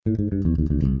Oh,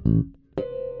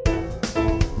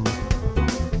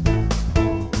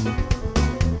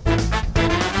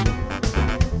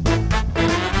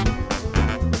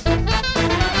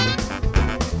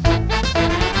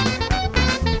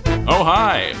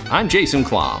 hi, I'm Jason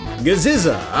Klom.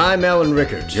 Gaziza, I'm Alan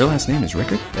Rickard. Your last name is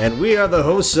Rickard? And we are the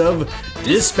hosts of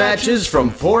Dispatches from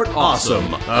Fort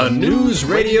Awesome, a news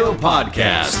radio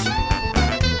podcast.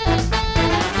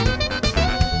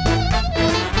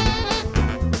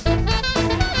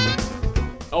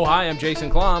 Oh, hi, I'm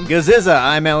Jason Klom. Gaziza,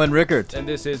 I'm Alan Rickard. And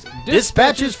this is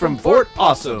Dispatches from Fort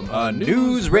Awesome, a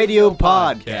news radio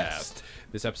podcast.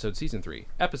 This episode, Season 3,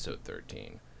 Episode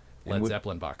 13. Led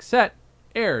Zeppelin box set.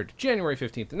 Aired January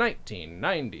 15th,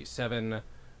 1997.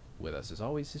 With us, as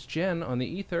always, is Jen on the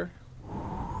ether.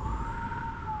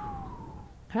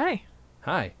 Hi.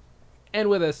 Hi. And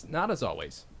with us, not as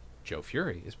always, Joe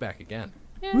Fury is back again.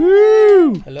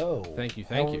 Woo! Hello. Thank you.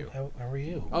 How are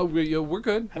you? Oh, we're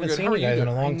good. Haven't We're good. seen How are you guys doing?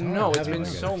 in a long time. No, it's Have you? been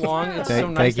so long. It's so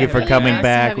nice Thank to you have for you coming Nice to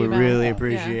back. have We you back. really Yeah.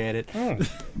 appreciate it.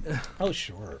 Oh,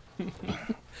 sure.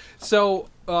 So,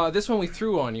 this one we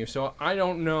threw on you, so I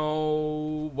don't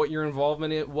know what your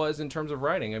involvement was in terms of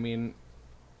writing. I mean,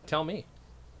 tell me.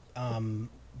 I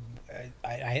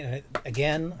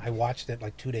watched it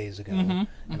like 2 days ago,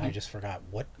 Mm-hmm. and I just forgot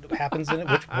what happens in it.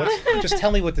 Just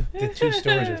tell me what the two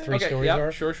stories or three stories yep,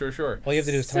 are. Sure. All you have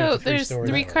to do is tell me So what the three there's stories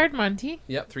three are. card Monty.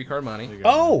 Yep, 3-card money.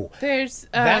 Oh, There's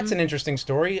that's an interesting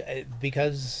story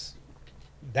because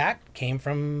that came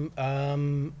from.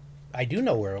 I do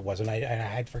know where it was, and I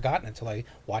had forgotten until I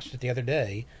watched it the other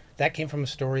day. That came from a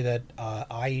story that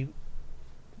I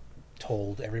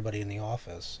told everybody in the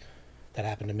office that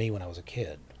happened to me when I was a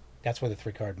kid. That's where the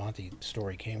 3-card Monty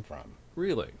story came from.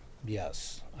 Really?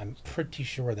 Yes, I'm pretty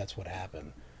sure that's what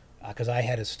happened. Because I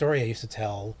had a story I used to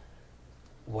tell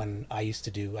when I used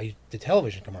to do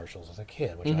television commercials as a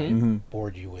kid, which I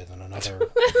bored you with in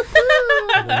another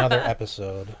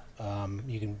episode.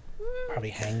 You can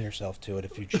probably hang yourself to it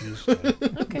if you choose to.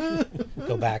 Okay.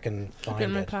 Go back and find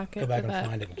in my it. pocket Go back for and that.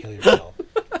 find it and kill yourself.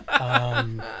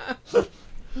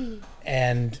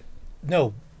 And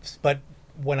no, but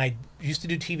when I used to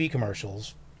do TV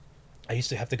commercials, I used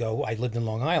to have to go. I lived in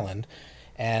Long Island,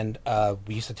 and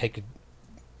we used to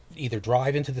either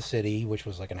drive into the city, which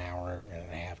was like an hour and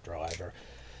a half drive,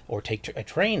 or take a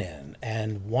train in.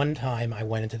 And one time I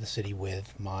went into the city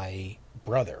with my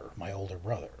older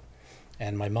brother,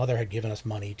 and my mother had given us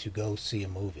money to go see a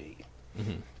movie.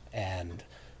 And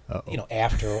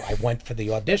after I went for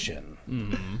the audition.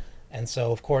 And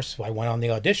so, of course, I went on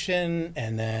the audition,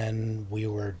 and then we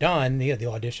were done. The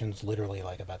audition's literally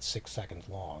like about 6 seconds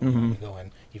long. You go in,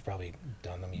 you've probably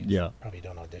done them. You've probably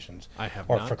done auditions. I have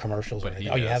or not. for commercials. But Or he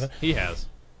anything. Oh, you has. haven't? He has.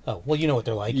 Oh, well, you know what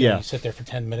they're like. Yeah. You sit there for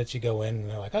 10 minutes, you go in, and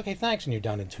they're like, okay, thanks, and you're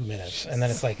done in 2 minutes. And then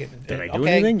it's like, Did I do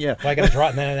okay, anything? Yeah. well, I got to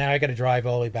drive. Now I got to drive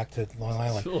all the way back to Long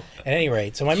Island. Cool. At any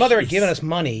rate, so my mother had given us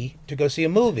money to go see a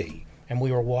movie, and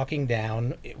we were walking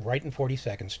down right in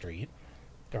 42nd Street,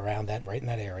 right in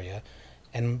that area,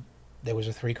 and there was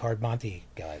a 3-card Monty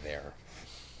guy there.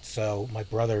 So my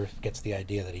brother gets the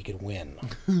idea that he could win,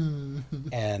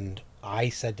 and I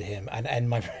said to him, and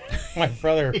my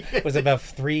brother was about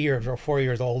 3 or 4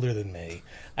 years older than me.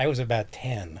 I was about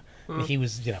 10. And he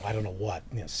was, I don't know what,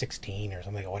 16 or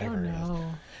something, or whatever it is,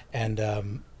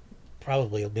 and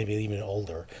probably maybe even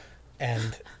older.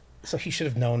 And so he should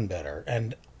have known better.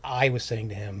 And I was saying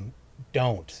to him,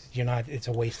 "Don't. You're not. It's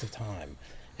a waste of time."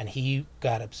 And he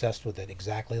got obsessed with it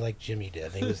exactly like Jimmy did.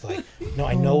 And he was like, "No,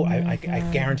 I know. I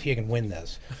guarantee I can win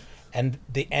this." And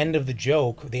the end of the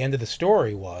joke, the end of the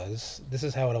story was, this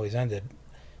is how it always ended,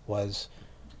 was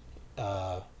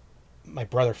my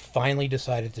brother finally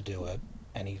decided to do it.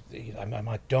 And I'm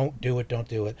like, don't do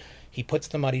it. He puts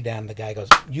the money down. The guy goes,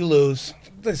 "You lose."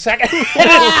 The second he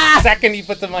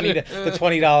put the money, the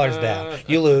 $20 down,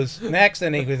 "You lose." Next,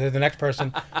 and he goes to the next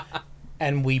person.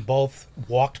 And we both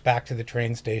walked back to the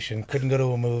train station, couldn't go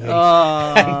to a movie.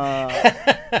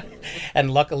 And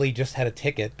luckily just had a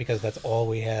ticket because that's all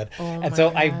we had. And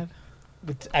so I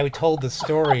told the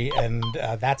story, and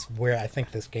that's where I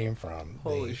think this came from.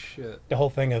 Holy shit. The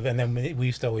whole thing of, and then we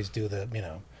used to always do the,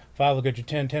 5 will get you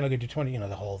 10, 10 will get you 20, the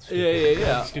whole stupid,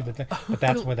 Yeah. stupid thing. But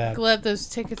that's where that... Glad those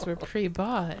tickets were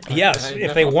pre-bought. Yes,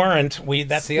 if they weren't,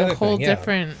 that's the other a whole thing. Yeah.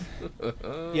 different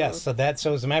Yes, so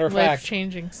as a matter of fact,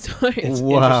 life-changing story. it's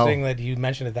Wow. interesting that you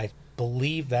mentioned it. I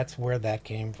believe that's where that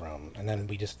came from. And then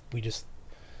we just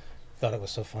thought it was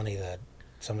so funny that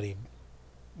somebody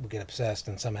would get obsessed,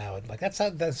 and somehow that's how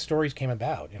the stories came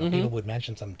about. People would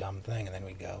mention some dumb thing, and then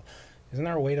we'd go, "Isn't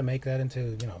there a way to make that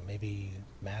into maybe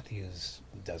Matthews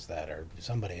does that or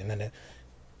somebody?" And then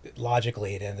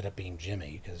logically it ended up being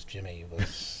Jimmy, because Jimmy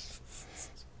was.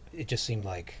 It just seemed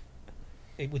like.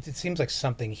 It seems like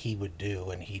something he would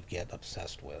do and he'd get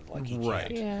obsessed with. Like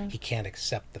he can't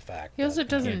accept the fact. He also that,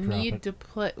 doesn't need to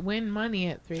win money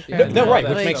at 3 Yeah, cards. No, right,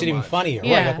 that's which makes so it even much. funnier.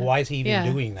 Yeah. Right, like why is he even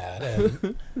Yeah. doing that?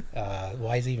 And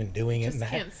why is he even doing it? Just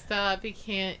can't stop. He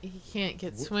can't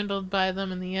get swindled by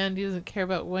them in the end. He doesn't care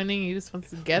about winning. He just wants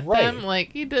to get Right. them.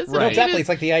 Like he doesn't. Right. he Exactly. just- It's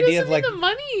like the he idea of doesn't like need the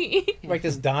money. like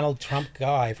this Donald Trump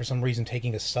guy for some reason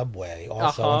taking a subway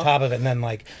also Uh-huh. on top of it, and then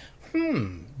like,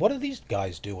 what are these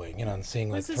guys doing? You know, and seeing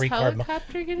like Was his 3-card.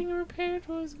 helicopter getting repaired?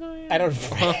 What was going on? I don't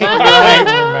I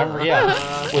don't remember.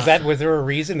 Yeah, was there a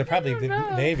reason? There probably don't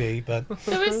know. maybe, but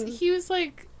He was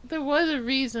like, there was a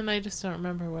reason. I just don't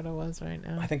remember what it was right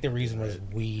now. I think the reason was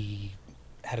we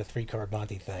had a 3-card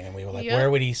Monty thing, and we were like, Yep.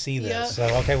 where would he see this? Yep.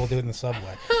 So okay, we'll do it in the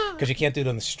subway because you can't do it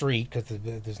on the street because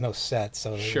there's no set.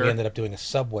 So Sure. we ended up doing a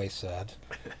subway set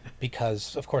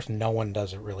because, of course, no one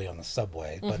does it really on the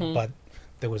subway, but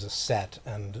there was a set,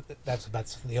 and that's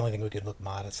the only thing we could look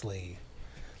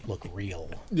real,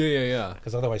 Yeah.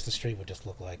 because otherwise the street would just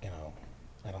look like,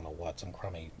 I don't know what, some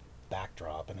crummy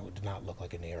backdrop, and it would not look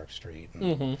like a New York street,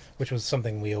 and, which was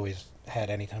something we always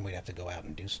had anytime we'd have to go out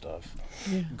and do stuff.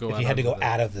 Go If you had to go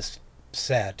out of this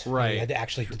set, Right. you had to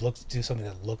actually do something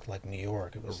that looked like New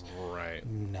York. It was Right.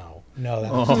 no,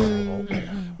 that was terrible.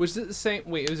 Was it the same?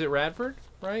 Wait, was it Radford?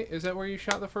 Right? Is that where you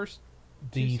shot the first?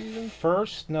 The seasons?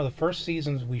 first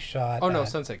seasons we shot. Oh no, at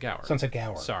Sunset Gower. Sunset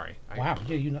Gower. Sorry. Wow.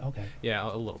 Yeah, you know. Okay. Yeah,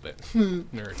 a little bit.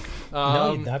 Nerd.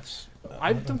 No, that's.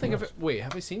 I don't think of it. Wait,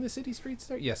 have I seen the city streets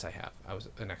there? Yes, I have. I was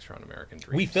an extra on American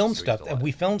Dreams. We filmed so stuff. used a lot.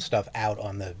 We filmed stuff out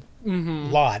on the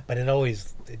lot, but it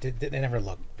never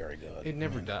looked very good. It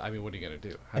never does. I mean, what are you gonna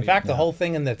do? How In do fact, the whole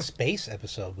thing in that space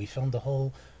episode, we filmed the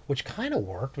whole, which kind of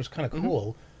worked, was kind of Mm-hmm.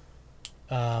 cool.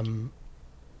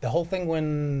 The whole thing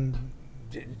when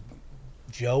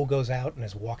Joe goes out and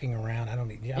is walking around. I don't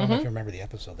know if you remember the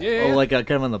episode. That Yeah. well. Oh, like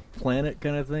kind of on the planet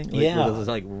kind of thing? Like, Yeah. with this,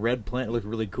 like red planet looked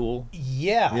really cool.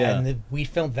 Yeah, Yeah. and we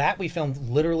filmed that. We filmed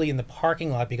literally in the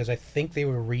parking lot because I think they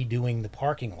were redoing the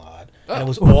parking lot, and it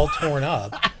was all torn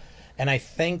up. And I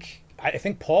think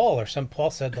Paul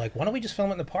said, like, why don't we just film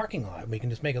it in the parking lot? We can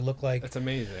just make it look like. That's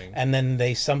amazing. And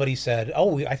then somebody said,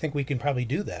 oh, I think we can probably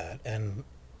do that, and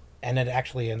it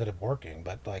actually ended up working.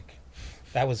 But like,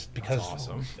 that was because That's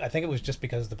awesome. I think it was just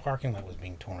because the parking lot was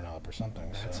being torn up or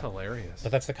something. That's so. hilarious.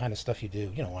 But that's the kind of stuff you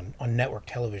do, on network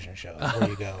television shows where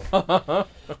you go,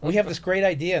 we have this great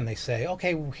idea, and they say,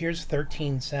 okay, well, here's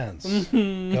 13 cents.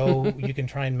 Go, you can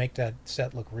try and make that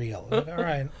set look real. Like, all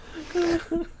right.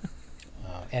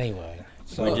 Anyway,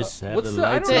 so We just had what's the the-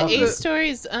 I lights don't The know off. if A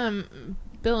stories,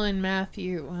 Bill and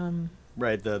Matthew,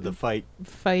 Right, the fight,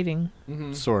 fighting.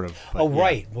 sort of. but oh yeah.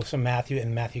 right, well, so Matthew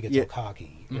gets Yeah. all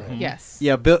cocky. Right? Yes.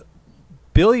 Yeah,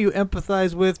 Bill, you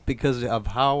empathize with because of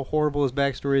how horrible his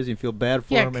backstory is. You feel bad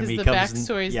for Yeah, him, and because he the comes.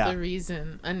 backstory is yeah. the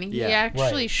reason, and he Yeah.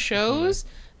 actually Right. shows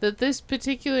that this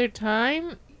particular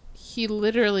time, he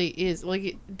literally is like.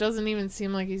 It doesn't even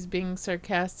seem like he's being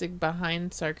sarcastic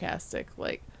behind sarcastic.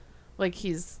 Like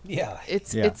he's. Yeah.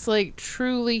 It's like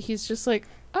truly, he's just like,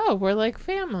 oh, we're like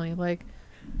family. Like,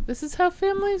 this is how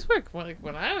families work. Like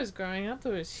when I was growing up,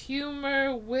 there was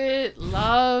humor, wit,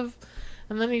 love.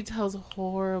 And then he tells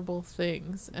horrible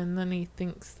things, and then he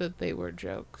thinks that they were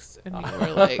jokes, and you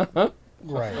were like,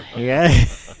 Right. Yeah.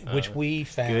 Which we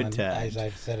found, times. as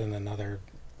I've said in the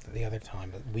other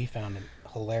time, but we found it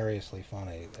hilariously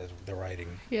funny as the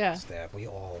writing Yeah. staff. We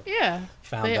all yeah,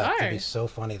 found they that to are. be so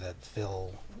funny that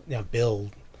Bill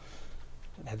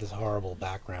had this horrible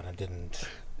background and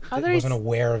Others- wasn't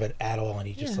aware of it at all, and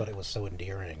he just Yeah. thought it was so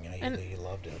endearing. And- He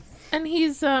loved it. And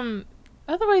he's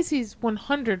otherwise he's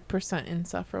 100%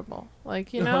 insufferable.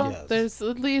 Like, Yes. there's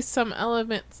at least some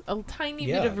elements, a tiny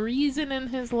bit Yeah. of reason in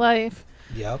his life,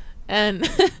 Yep. and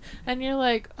and you're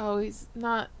like, oh, he's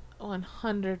not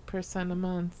 100% a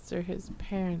monster. His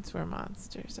parents were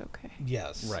monsters. Okay.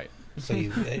 Yes. Right. So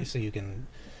you can.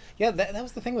 Yeah, that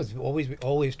was the thing. We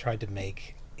always tried to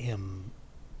make him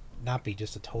not be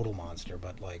just a total monster,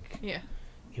 but like Yeah.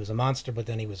 he was a monster, but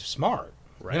then he was smart.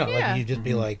 Right. Yeah. Like you'd just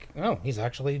be like, oh, he's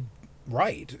actually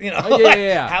right. Oh, yeah.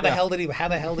 How the Yeah. hell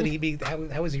did he be?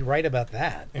 How was he right about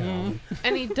that? You know?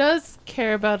 And he does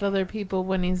care about other people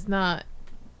when he's not.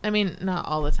 I mean, not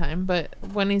all the time, but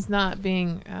when he's not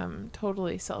being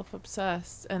totally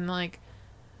self-obsessed and like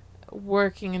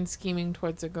working and scheming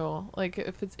towards a goal. Like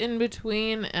if it's in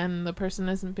between and the person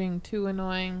isn't being too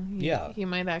annoying, he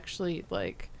might actually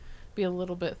like be a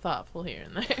little bit thoughtful here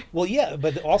and there. Well, yeah,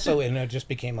 but also, and it just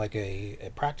became like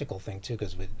a practical thing too,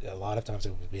 because a lot of times it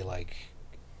would be like,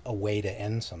 a way to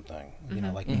end something. You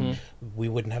know, like we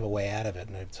wouldn't have a way out of it,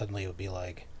 and suddenly it would be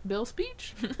like, Bill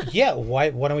speech? yeah, why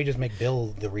don't we just make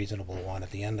Bill the reasonable one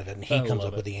at the end of it, and he comes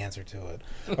up with the answer to it,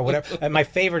 or whatever. And my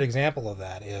favorite example of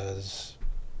that is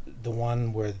the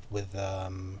one with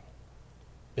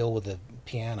Bill with the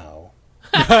piano,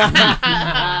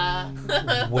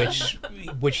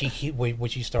 which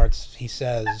he starts. He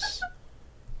says,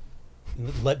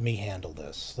 "Let me handle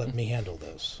this. Let me handle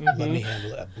this. Let me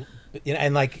handle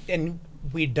it." And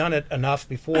we'd done it enough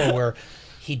before where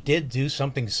he did do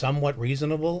something somewhat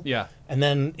reasonable. Yeah. And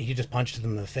then he just punched him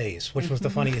in the face, which was the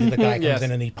funny. The guy comes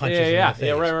in and he punches him in the face.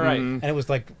 Yeah, right. And it was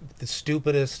like the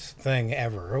stupidest thing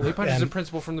ever. He punches and, the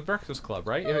principal from the Breakfast Club,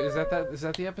 right? Is that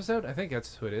the episode? I think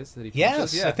that's who it is that he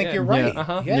punches. Yes, Yeah, I think yeah. you're right.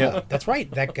 Uh-huh. Yeah, that's right.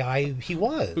 That guy, he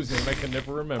was. Whose name I can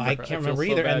never remember. I can't feel remember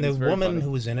so either. bad. And the He's very woman funny.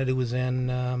 who was in it, who was in,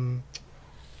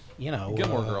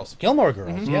 Gilmore Girls. Gilmore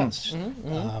Girls, yes.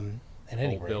 At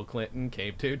any Old rate. Bill Clinton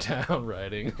came to town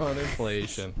riding on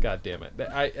inflation. God damn it.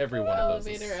 Every one of those.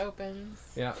 Elevator opens.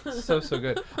 Yeah, so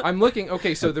good. I'm looking.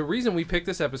 Okay, so the reason we picked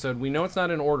this episode, we know it's not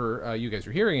in order. You guys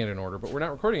are hearing it in order, but we're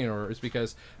not recording it in order, is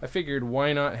because I figured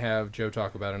why not have Joe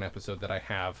talk about an episode that I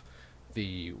have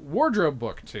the wardrobe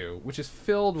book to, which is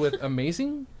filled with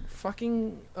amazing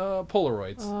fucking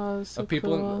Polaroids Oh, so of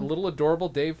people cool. in little adorable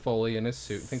Dave Foley in his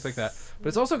suit, things like that. But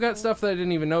it's also got stuff that I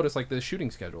didn't even notice, like the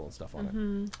shooting schedule and stuff on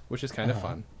it, which is kind of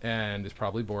fun and is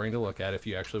probably boring to look at if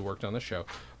you actually worked on the show.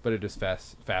 But it is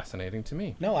fascinating to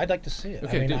me. No, I'd like to see it.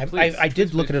 Okay, I mean, dude, please, I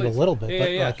did look at it a please. little bit,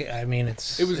 but Yeah. like, I mean, it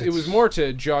was more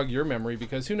to jog your memory,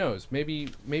 because who knows? Maybe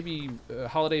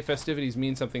holiday festivities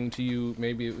mean something to you.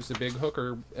 Maybe it was a big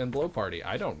hooker and blow party.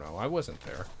 I don't know. I wasn't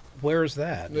there. Where is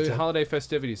that? The holiday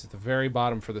festivities at the very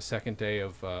bottom for the second day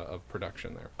of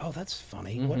production there. Oh, that's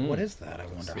funny. What is that? I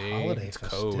wonder. See, Holiday it's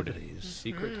code. festivities.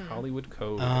 Secret Hollywood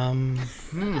code.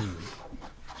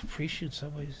 Pre-shoot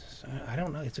subways. I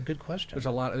don't know. It's a good question. There's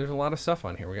a lot of stuff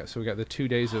on here. We got the 2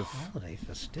 days of. Holiday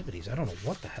festivities. I don't know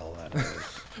what the hell that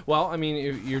is. Well, I mean,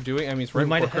 if you're doing. I mean, it's right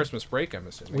might before have had- Christmas break. I'm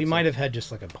assuming. We so- might have had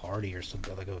just like a party or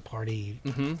something, like a party.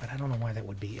 But I don't know why that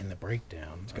would be in the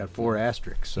breakdown. It's got 4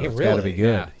 asterisks, so Yeah, it's got to really? be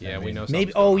good. Yeah, I we mean, know. Maybe.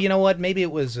 something's Oh, going on. you know what? Maybe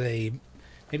it was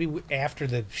after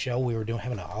the show we were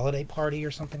having a holiday party or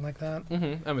something like that.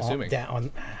 I'm assuming. I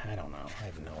don't know. I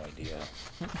have no idea.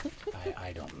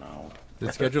 I don't know.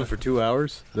 It's scheduled for 2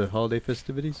 hours, the holiday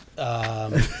festivities.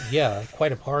 Yeah,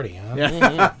 quite a party,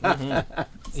 huh?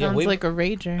 Sounds we- like a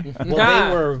rager. Well,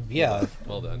 they were. Yeah.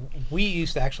 Well done. We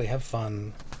used to actually have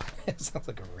fun. It sounds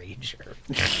like a rager.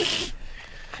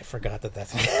 I forgot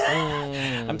that's.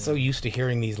 I'm so used to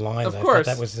hearing these lines. Of I course.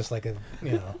 thought that was just like a.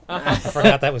 I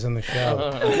forgot that was in the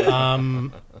show.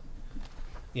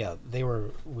 Yeah, they were.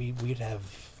 We'd have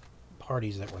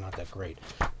parties that were not that great,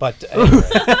 but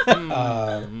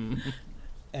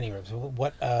anyway. So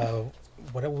what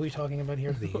are we talking about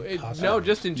here? The costume? No,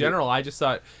 just in general. I just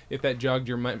thought if that jogged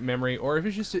your memory, or if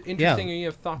it's just interesting and you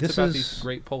have thoughts This about is- these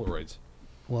great Polaroids.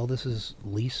 Well, this is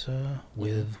Lisa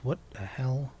with what the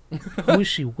hell? Who is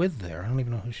she with there? I don't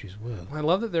even know who she's with. I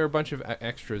love that there are a bunch of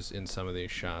extras in some of these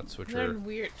shots, which They're are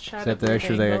weird shot Is that of the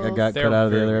extra that angles. got They're cut out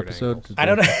of the very other weird episode? angles. I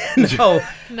don't know. No, I Not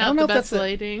don't the know if best that's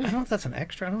lighting. I don't know if that's an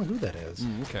extra. I don't know who that is.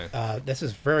 okay. This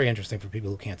is very interesting for people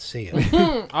who can't see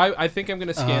it. I think I'm going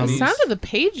to scan The these. sound of the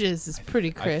pages is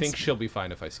pretty crisp. I think she'll be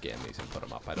fine if I scan these and put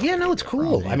them up. I don't Yeah, think no, it'll it's be a cool.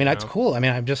 problem, I mean, you it's know? cool. I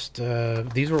mean, I'm just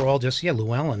these were all just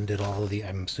Llewellyn did all of the.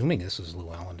 I'm assuming this is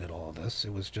Llewellyn did all of this.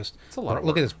 It was just. It's a lot of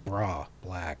Look at work. this bra,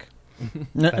 black.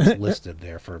 That's listed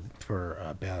there for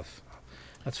Beth.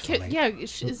 That's funny. Yeah,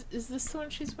 is this the one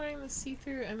she's wearing the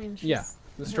see-through? I mean, she's, Yeah,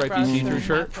 the her stripy bras are see-through half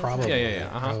shirt. of Probably. it. Yeah.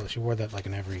 Uh-huh. Oh, she wore that like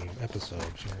in every episode.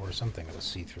 She wore something that was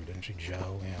see-through, didn't she,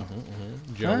 Joe?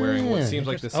 Yeah. Joe wearing what Ah, seems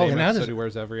like the interesting. Oh, same now episode this- he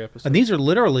wears every episode. And these are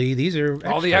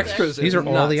all the extras. These It's are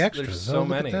all the nuts. extras. There's so look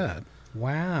many. At that.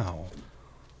 Wow.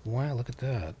 Look at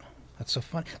that. That's so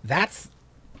funny.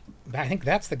 I think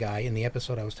that's the guy in the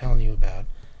episode I was telling you about.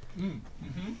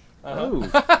 Oh.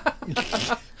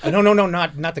 No,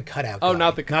 not the cutout. Oh, guy.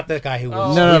 not the guy who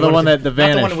was. Oh. No, we the wanted one to- that Not the one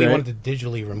vanished, that we right? wanted to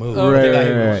digitally remove. Oh, Right, the guy right,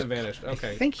 who right. vanished.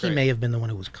 Okay, I think he great. may have been the one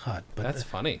who was cut. But That's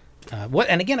funny. what?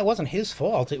 And again, it wasn't his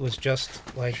fault. It was just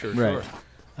like. Sure, Right. sure.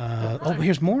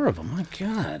 Here's more of them. My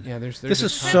God. Yeah, there's This a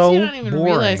is ton. so you don't even boring.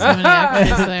 realize how many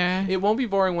actors there. It won't be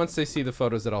boring once they see the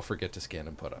photos that I'll forget to scan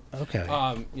and put up. Okay. You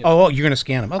know, Oh, you're gonna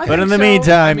scan them. Okay. But in the so.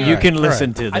 meantime, I mean, you Alright, can alright.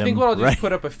 listen to them. I think what I'll do right? is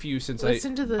put up a few since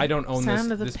Listen to the I don't own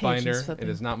sound of the this pages binder. flipping.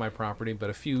 It is not my property,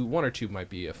 but a few, one or two might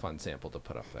be a fun sample to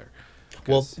put up there.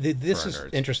 Well, 'cause this for is our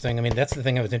nerds. interesting. I mean, that's the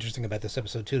thing that was interesting about this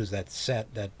episode too, is that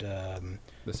set, that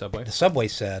The subway. the subway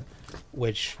set,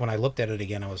 which when I looked at it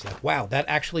again, I was like, wow, that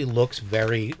actually looks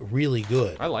really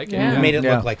good. I like it. Yeah. It made it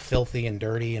Yeah. look like filthy and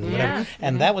dirty and whatever. Yeah.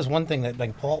 And that was one thing that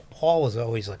like Paul was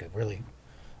always like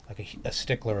a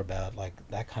stickler about like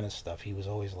that kind of stuff. He was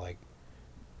always like,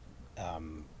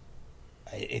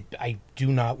 I do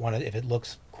not want to, if it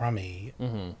looks crummy,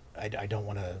 Mm-hmm. I don't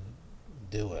want to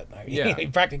do it. Yeah. He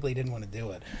practically didn't want to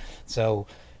do it. So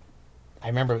I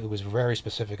remember it was very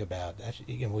specific about,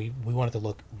 actually, you know, we wanted to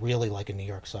look really like a New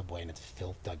York subway, and it's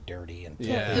filthed, like dirty and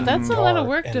Yeah. filthy That's and a lot of dark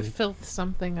work to and- filth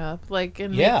something up, like,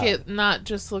 and Yeah. make it not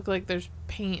just look like there's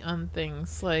paint on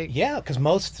things. Like, Yeah, because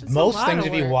most It's a lot things,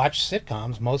 of if you work. watch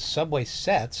sitcoms, most subway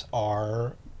sets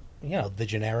are, you know, the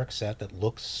generic set that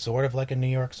looks sort of like a New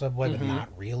York subway, but not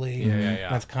really. Yeah, yeah, And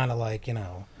yeah. it's kind of like, you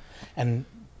know, and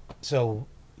so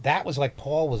that was like,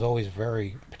 Paul was always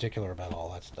very particular about all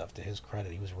that stuff. To his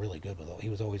credit, he was really good with it. He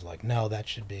was always like, no, that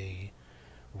should be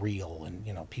real, and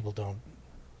you know, people don't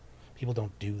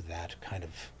do that kind of.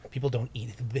 People don't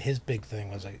eat. His big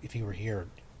thing was like, if you were here,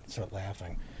 start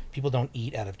laughing. People don't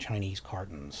eat out of Chinese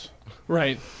cartons.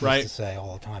 Right. He used to Right. say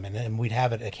all the time, and then we'd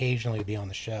have it occasionally be on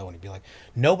the show, and he'd be like,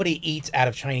 "Nobody eats out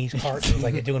of Chinese cartons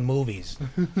like they do in movies."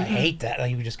 I hate that. Like,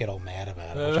 you would just get all mad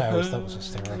about it, which I always thought was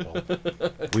hysterical.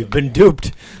 We've been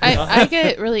duped. I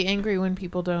get really angry when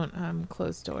people don't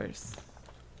close doors.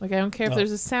 Like, I don't care if Oh.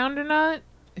 there's a sound or not.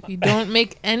 If you don't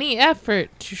make any effort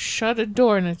to shut a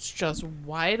door and it's just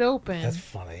wide open, That's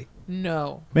funny.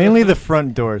 no. Mainly the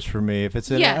front doors for me. If it's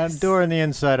a Yes. door on the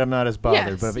inside, I'm not as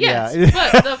bothered. Yes, but yes. yeah.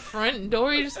 But the front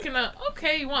door, you're just gonna,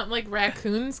 okay, you want like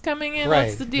raccoons coming in? Right.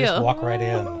 What's the Just deal? walk right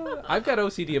in. I've got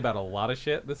OCD about a lot of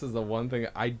shit. This is the one thing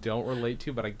I don't relate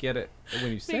to, but I get it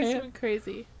when you say Makes it. me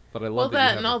crazy. But I love Well, that.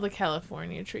 that you and have all the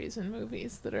California trees in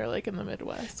movies that are like in the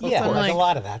Midwest. Yeah, I'm like, like, a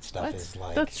lot of that stuff what? is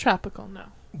like. That's tropical, no.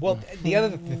 Well,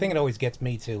 the thing that always gets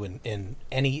me too in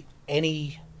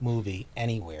any movie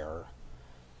anywhere,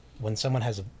 when someone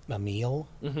has a meal,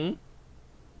 Mhm.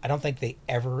 I don't think they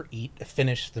ever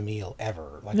finish the meal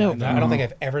ever. Like, No. I don't think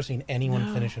I've ever seen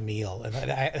anyone finish a meal, and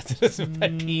it's a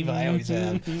pet peeve I always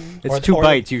have. It's Or- two or-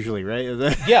 bites usually, right?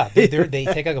 Yeah, they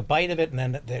take like a bite of it, and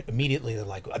then immediately they're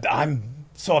like, "I'm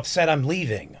so upset, I'm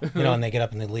leaving," you know, and they get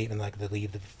up and they leave, and like they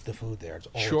leave the food there. It's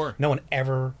always, Sure. no one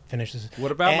ever finishes.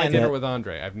 What about My And- Dinner with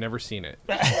Andre? I've never seen it.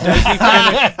 Does he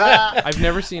finish? I've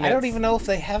never seen it. I don't even know if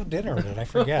they have dinner in it. I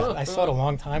forget. I saw it a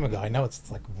long time ago. I know it's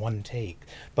like one take,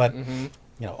 but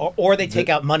you know, or they take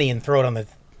out money and throw it on the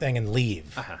thing and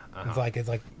leave. It's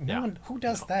like no Yeah. one who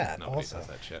does that. nobody Also, does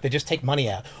that shit. they just take money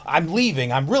out. I'm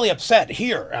leaving. I'm really upset.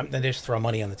 Here, then they just throw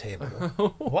money on the table.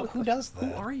 What? Who does that?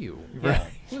 Who are you? Yeah.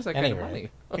 Who is that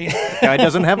Anyway. kind of Guy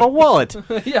doesn't have a wallet.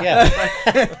 money? yeah.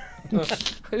 Yeah,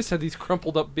 I just had these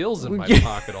crumpled up bills in my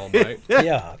pocket all night.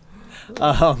 yeah.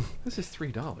 This is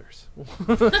 $3.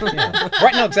 Yeah.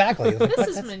 Right. No, exactly. Like, This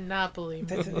is Monopoly.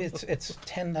 it's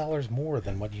 $10 more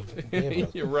than what you gave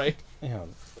us. You're right. You know,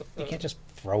 you can't just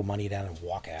throw money down and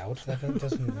walk out. That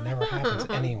doesn't never happens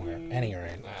anywhere. Any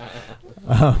rate.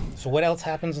 So what else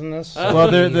happens in this? Well,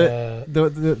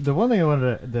 The, the one thing I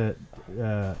wanted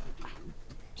to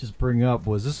just bring up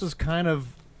was this is kind of,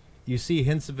 you see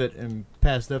hints of it in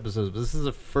past episodes, but this is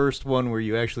the first one where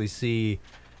you actually see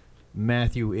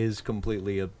Matthew is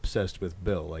completely obsessed with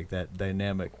Bill. Like, that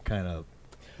dynamic kind of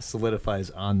solidifies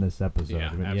on this episode. Yeah,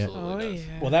 I mean, absolutely. Oh, does.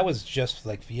 yeah. well, that was just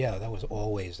like, yeah, that was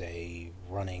always a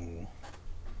running.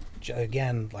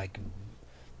 Again, like,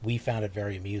 we found it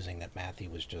very amusing that Matthew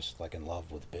was just like in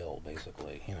love with Bill.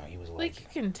 Basically, you know, he was Like, you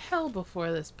can tell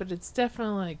before this, but it's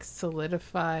definitely like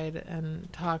solidified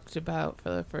and talked about for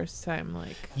the first time.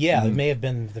 Like, yeah, it may have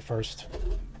been the first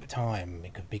time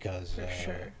because For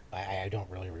sure. I don't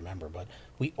really remember, but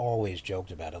we always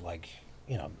joked about it. Like,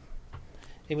 you know,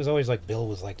 it was always like Bill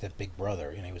was like that big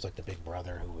brother. You know, he was like the big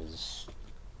brother who was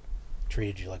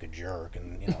treated you like a jerk,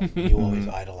 and you know, you always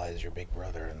idolized your big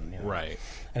brother, and you know, Right.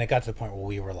 And it got to the point where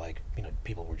we were like, you know,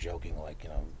 people were joking like, you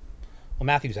know, well,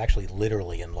 Matthew's actually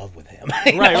literally in love with him.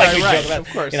 You know, Right, like right, we right, joke about- of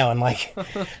course. You know, and like,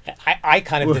 I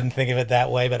kind of didn't think of it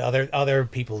that way, but other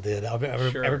people did.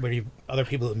 Sure. Other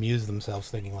people amused themselves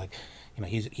thinking like, you know,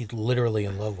 he's literally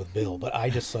in love with Bill. But I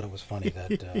just thought it was funny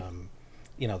that,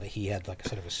 you know, that he had like a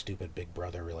sort of a stupid big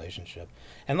brother relationship,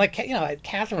 and like, you know,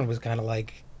 Catherine was kind of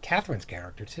like Catherine's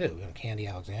character too. You know, Candy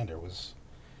Alexander was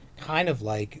kind of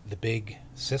like the big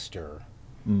sister.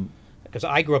 Because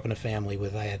I grew up in a family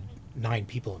I had 9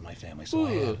 people in my family, so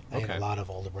I Ooh, had okay. a lot of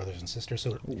older brothers and sisters.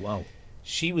 So wow.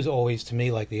 she was always to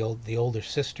me like the older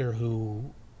sister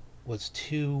who was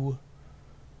too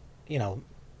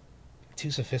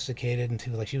too sophisticated and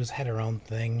too, like, she had her own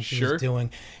thing she Sure. was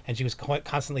doing, and she was quite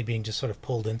constantly being just sort of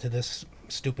pulled into this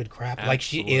stupid crap, like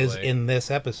she is Absolutely. in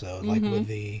this episode, like with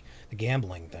the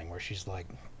gambling thing, where she's like,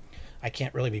 I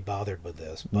can't really be bothered with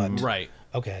this, but Right.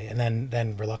 okay, and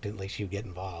then reluctantly she would get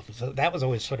involved. So that was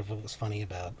always sort of what was funny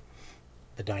about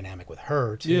the dynamic with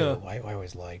her too. Yeah. I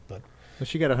always liked, but Well,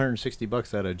 she got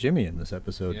 $160 out of Jimmy in this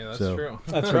episode. Yeah, that's so. true.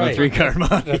 that's For the right. 3-card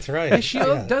monte. That's right. And she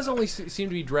Yeah. does only seem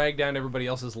to be dragged down to everybody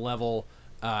else's level,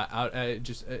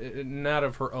 not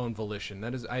of her own volition.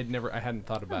 That is, I hadn't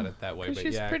thought about it that way. 'Cause But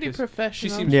she's yeah, pretty 'cause professional.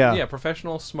 She seems, Yeah.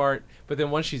 professional, smart. But then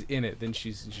once she's in it, then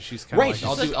she's kind of Right. like, She's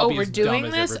I'll It's do. like, I'll oh, be we're as dumb doing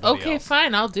as this? everybody Okay, else.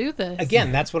 fine, I'll do this.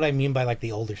 Again, that's what I mean by like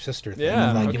the older sister thing.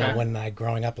 Yeah, Like, you okay. know, when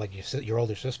growing up, like your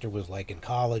older sister was like in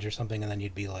college or something, and then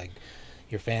you'd be like,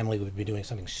 your family would be doing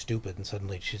something stupid, and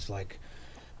suddenly she's like,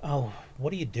 oh,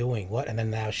 what are you doing? What? And then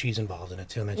now she's involved in it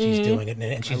too, and then she's doing it,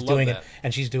 and she's love doing that. it,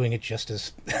 and she's doing it just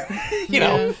as,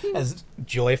 as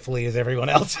joyfully as everyone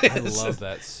else is. I love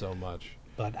that so much.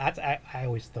 But I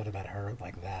always thought about her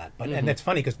like that. But and it's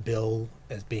funny because Bill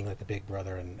as being like the big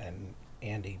brother, and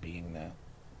Andy being the.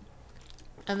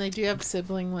 And they do have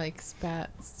sibling like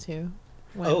spats too.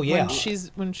 When, Oh, yeah.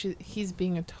 when he's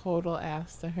being a total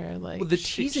ass to her, like Well, the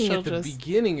she- teasing she'll at the just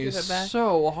beginning give is it back.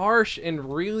 so harsh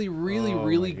and really, really, Oh,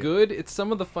 really my God. good. It's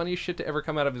some of the funniest shit to ever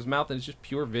come out of his mouth, and it's just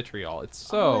pure vitriol. It's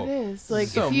so. Oh, it is like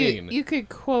so if you mean. you could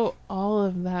quote all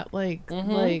of that like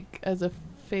Mhm. as a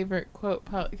favorite quote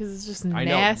because it's just I nasty.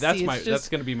 know that's It's that's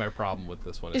just, going to be my problem with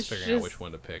this one is it's figuring out just- which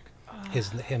one to pick.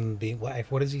 Him being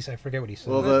what does he say? I forget what he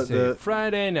said. Well, Let's see. the-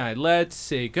 Friday night. Let's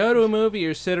see. Go to a movie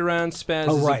or sit around Spaz's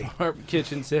Oh, right. apartment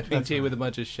kitchen sipping tea with a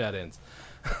bunch of shut-ins.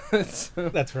 It's-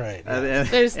 That's right. yeah. And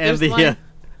There's the, one-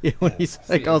 yeah, when he's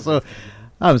like also,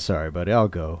 I'm sorry, buddy, I'll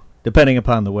go. Depending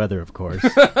upon the weather, of course.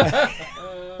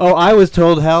 Oh, I was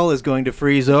told hell is going to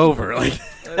freeze over. Like,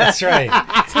 That's right.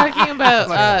 talking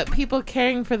about people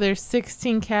caring for their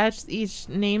 16 cats, each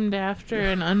named after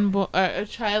a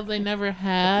child they never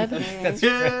had. That's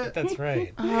right. That's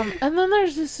right. And then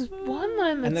there's this one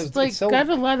line And that's it's like so- got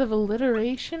a lot of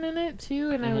alliteration in it too,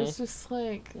 and I was just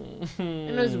like, and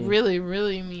it was really,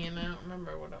 really mean. I don't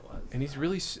remember what it was. And he's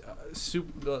really,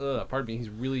 pardon me, he's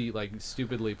really like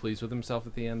stupidly pleased with himself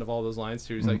at the end of all those lines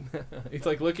too. He's like, he's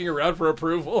like looking around for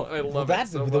approval. I love Well, that's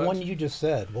it so the much. one you just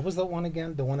said. What was the one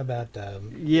again? The one about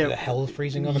Yeah. the hell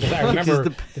freezing over? 'Cause I remember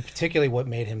particularly what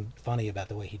made him funny about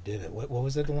the way he did it. What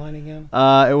was it? The line again?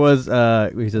 it was,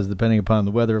 he says, depending upon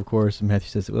the weather, of course. And Matthew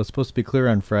says, well, it's supposed to be clear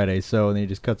on Friday. So, and then he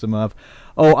just cuts him off.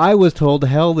 Oh, I was told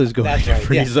hell is going That's to right.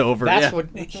 freeze yeah. over. That's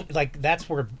Yeah. what that's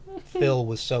where Phil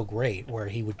was so great, where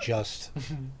he would just,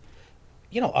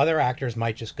 other actors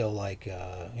might just go like,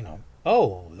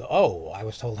 oh, I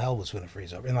was told hell was going to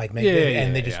freeze over, and like make it,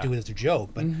 and they just do it as a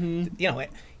joke. But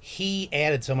he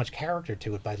added so much character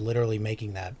to it by literally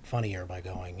making that funnier by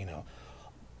going,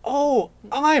 oh,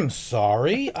 I'm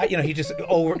sorry. He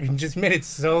just made it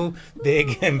so big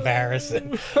and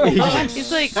embarrassing.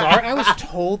 He's like, Sorry, I was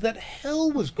told that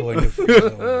hell was going to freeze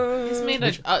over. he's made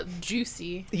it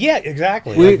juicy. Yeah,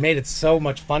 exactly. We- It made it so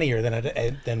much funnier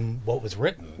than what was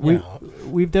written.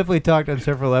 We've definitely talked on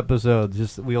several episodes.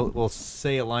 Just we'll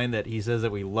say a line that he says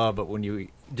that we love, but when you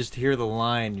just hear the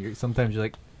line, sometimes you're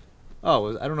like,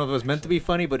 oh, I don't know if it was meant to be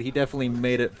funny, but he definitely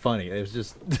made it funny. It was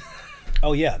just.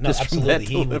 Oh yeah, no, Just from that absolutely.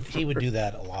 He would delivery. do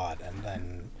that a lot, and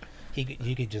then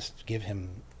you could just give him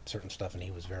certain stuff, and he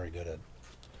was very good at.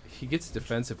 He gets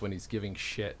defensive when he's giving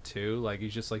shit too. Like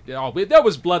he's just like, oh, that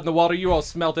was blood in the water. You all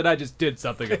smelt it. I just did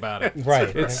something about it. Right.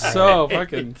 It's right. so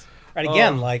fucking. Right,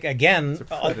 again, a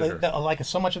predator. like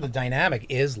so much of the dynamic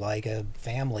is like a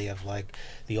family of like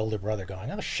the older brother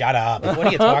going, "Oh, shut up! What are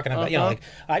you talking about?"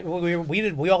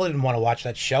 We all didn't want to watch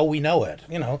that show. We know it,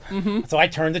 So I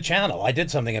turned the channel. I did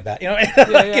something about,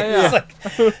 It's like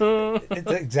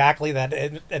it's exactly that,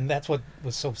 and that's what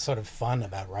was so sort of fun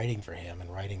about writing for him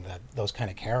and writing those kind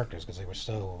of characters because they were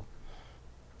so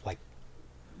like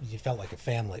you felt like a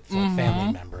family, like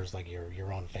family members, like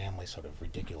your own family, sort of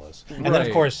ridiculous. And then, of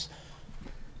Right. course,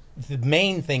 the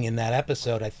main thing in that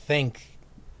episode, I think,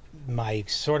 my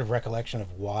sort of recollection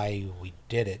of why we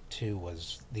did it too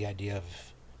was the idea of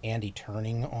Andy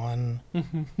turning on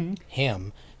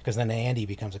him, because then Andy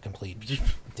becomes a complete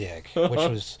dick, which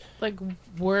was Like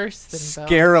worse than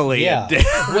Scarily. yeah,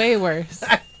 Belle. Way worse.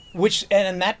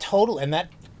 that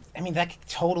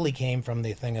totally came from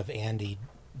the thing of Andy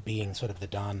being sort of the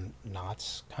Don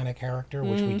Knotts kind of character,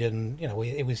 which we didn't,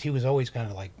 he was always kind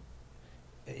of like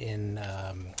in,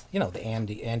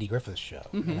 the Andy Griffith show,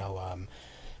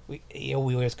 we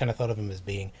always kind of thought of him as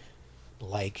being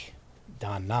like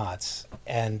Don Knotts,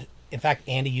 and in fact,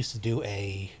 Andy used to do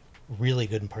a really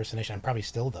good impersonation, and probably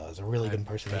still does, a really I good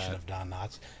impersonation bet. of Don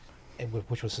Knotts,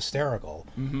 which was hysterical.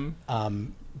 Mm-hmm.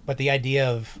 But the idea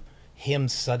of him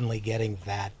suddenly getting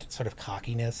that sort of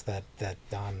cockiness that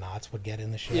Don Knotts would get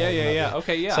in the show. Yeah, you know, yeah. the-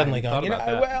 Okay, yeah. Suddenly I hadn't going, thought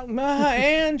about that. well, my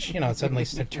Ange, suddenly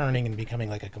turning and becoming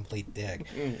like a complete dick.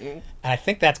 And I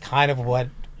think that's kind of what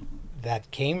that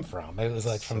came from. It was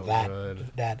like from So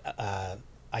good. that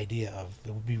idea of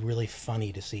it would be really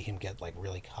funny to see him get like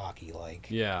really cocky like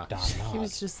Yeah. Don He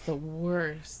was Knotts. just the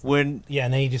worst. When Yeah,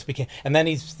 and then he just became,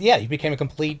 he became a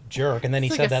complete jerk. And then he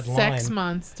It's said like a that sex line.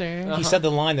 monster. He said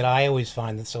the line that I always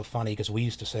find that's so funny because we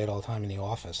used to say it all the time in the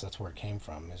office. That's where it came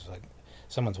from. It's like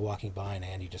someone's walking by and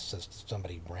Andy just says to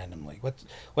somebody randomly,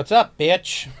 "What's up,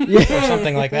 bitch?" or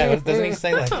something like that. Doesn't he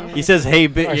say like? he says, "Hey, Or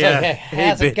bitch, it's yeah, like, hey,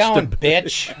 how's it bitch, going, the-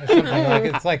 bitch? Or something like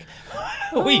it's like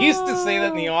we used to say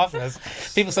that in the office.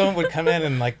 Someone would come in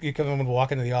and like you come in and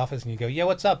walk into the office and you go, "Yeah,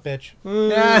 what's up, bitch?"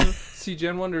 See,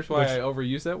 Jen wonders why I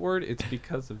overuse that word. It's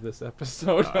because of this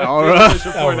episode. All I right.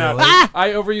 should point out. really? I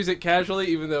overuse it casually,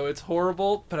 even though it's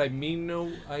horrible. But I mean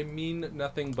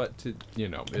nothing but to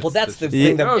It's, Well, that's the just-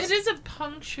 thing that- No, It is a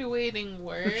punctuating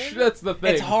word. that's the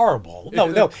thing. It's horrible. No,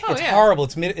 It- no, Oh, it's yeah. horrible.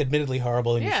 It's admittedly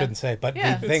horrible, and you Yeah. shouldn't say it. But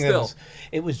Yeah. the thing It's is,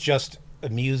 it was just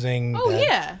amusing. Oh that,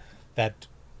 yeah. That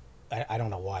I don't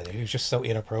know why. It was just so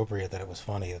inappropriate that it was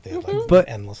funny that they like But-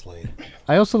 endlessly.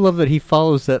 I also love that he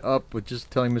follows that up with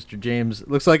just telling Mr. James,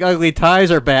 "Looks like ugly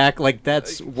ties are back." Like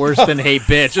that's worse than "Hey,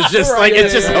 bitch." It's just Right,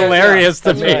 it's just yeah, yeah, hilarious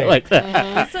to That's me right. like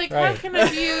that. It's like, Right. how can I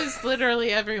abuse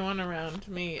literally everyone around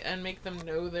me and make them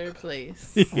know their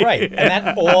place? Right,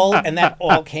 and that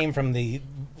all came from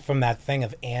that thing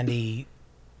of Andy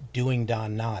doing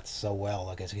Don Knotts so well.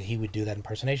 Like he would do that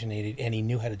impersonation, and he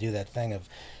knew how to do that thing of.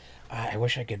 I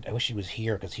wish he was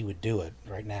here because he would do it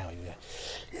right now. He'd go,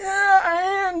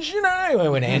 yeah,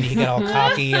 and when Andy get all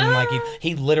cocky and like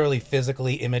he'd literally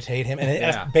physically imitate him, and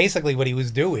Yeah. that's basically what he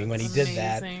was doing when he did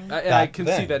that. Amazing. I that can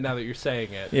see thing. that now that you're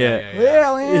saying it. Yeah.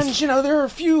 Well, and there are a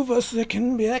few of us that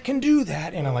can do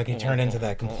that. Like he turned into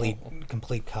that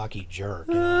complete cocky jerk.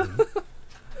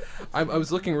 I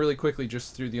was looking really quickly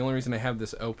just through. The only reason I have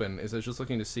this open is I was just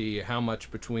looking to see how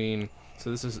much between.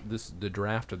 So the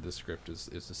draft of the script is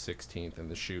the 16th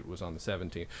and the shoot was on the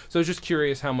 17th. So I was just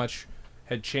curious how much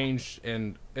had changed,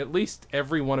 and at least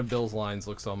every one of Bill's lines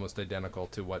looks almost identical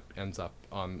to what ends up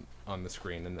on the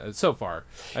screen. And so far,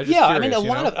 I was just Yeah, curious,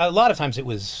 a lot of times it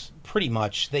was pretty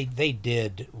much they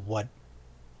did what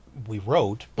we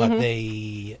wrote, but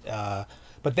they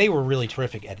were really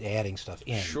terrific at adding stuff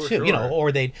in Sure, too. sure.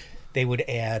 Or they would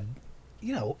add,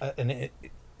 they'd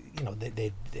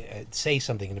say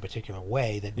something in a particular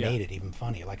way that Yeah. made it even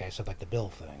funnier. Like I said, like the Bill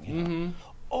thing.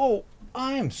 Oh,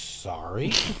 I'm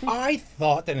sorry. I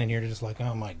thought that, and you're just like,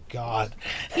 oh my god.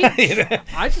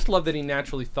 I just love that he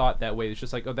naturally thought that way. It's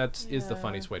just like, oh, is the Yeah.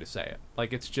 funniest way to say it.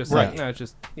 Like it's just Right. like, no, it's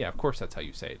just of course that's how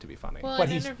you say it to be funny. Well, But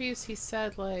in he's- interviews, he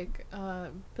said like,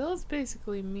 Bill's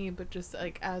basically me, but just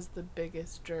like as the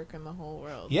biggest jerk in the whole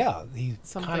world. Yeah, he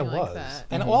Something kind of like was, that.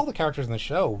 and all the characters in the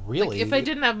show really. Like if I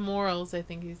didn't have morals, I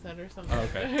think he said, or something.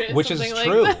 Okay. Which is Something like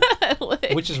true. that.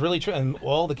 Like- Which is really true, and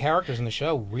all the characters in the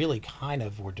show really kind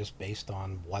of were just based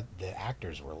on what the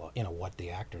actors were, what the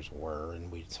actors were,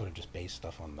 and we sort of just based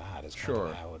stuff on that as kind Sure.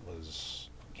 of how it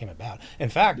came about. In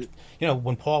fact,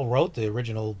 when Paul wrote the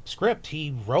original script,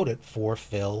 he wrote it for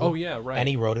Phil. Oh, yeah, right. And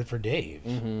he wrote it for Dave.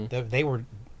 Mhm. They were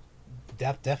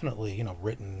definitely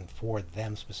written for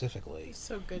them specifically.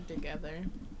 so good together.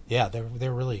 Yeah, they're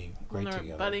really When great they're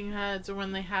together. butting heads, or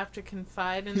when they have to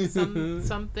confide in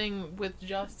something with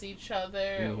just each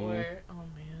other, or oh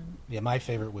man, Yeah, my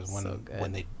favorite was So good.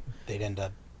 when they'd end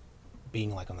up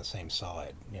being like on the same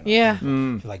side. Yeah.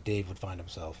 Like Dave would find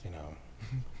himself,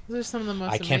 those are some of the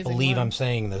most. I can't amazing believe I'm ones.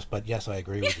 saying this, but yes, I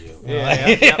agree with you.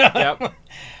 Yep.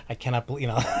 I cannot believe,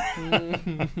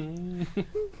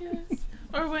 Yes.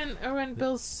 Or when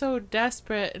Bill's so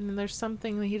desperate and there's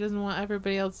something that he doesn't want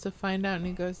everybody else to find out, and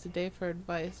he goes to Dave for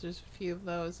advice. There's a few of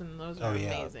those, and those are Oh,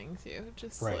 yeah. amazing too.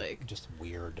 Just right, like just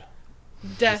weird.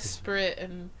 desperate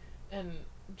and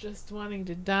just wanting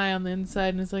to die on the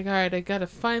inside, and it's like, all right, I gotta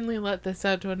finally let this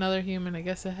out to another human. I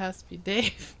guess it has to be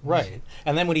Dave. Right.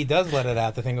 And then when he does let it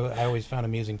out, the thing I always found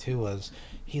amusing too was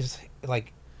he's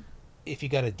like, if you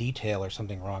got a detail or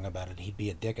something wrong about it, he'd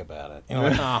be a dick about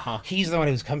it. He's the one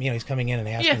who's coming. He's coming in and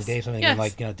asking Yes, Dave something, yes. and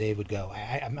like Dave would go,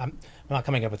 I'm not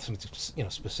coming up with something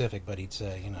specific, but he'd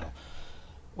say,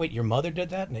 wait, your mother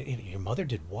did that? And your mother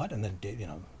did what? And then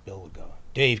Bill would go,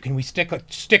 Dave, can we stick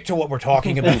to what we're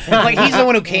talking about? Like, he's the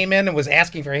one who came in and was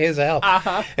asking for his help.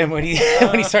 And when he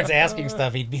starts asking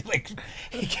stuff, he'd be like,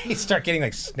 he'd start getting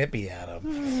like snippy at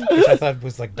him, which I thought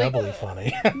was like doubly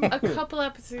funny. A couple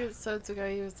episodes ago,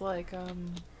 he was like,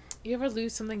 you ever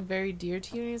lose something very dear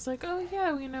to you? And he's like, oh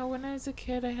yeah, you know, when I was a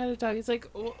kid, I had a dog. He's like,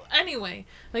 well, anyway,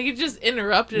 like, he just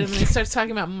interrupted him and he starts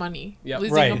talking about money,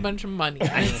 losing a bunch of money.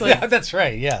 And it's like, yeah, that's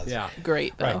right. Yes. Yeah.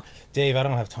 Great though. Right. Dave, I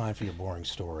don't have time for your boring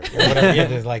story. Or whatever. Yeah,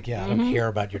 it's like, I don't care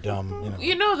about your dumb.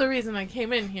 You know, the reason I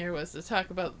came in here was to talk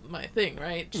about my thing,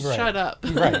 right? Just Right. shut up.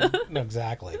 Right. No,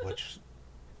 exactly.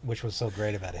 Which was so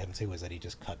great about him too, was that he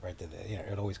just cut right to the.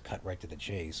 It always cut right to the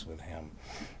chase with him.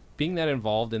 Being that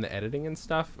involved in the editing and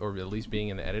stuff, or at least being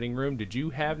in the editing room, did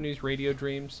you have news radio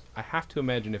dreams? I have to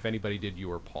imagine if anybody did,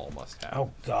 you or Paul must have.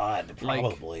 Oh God, Like-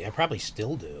 probably. I probably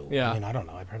still do. Yeah. I mean, I don't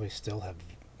know. I probably still have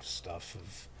stuff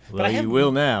of. Well, I you have-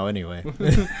 will now, anyway.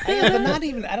 but not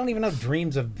even. I don't even know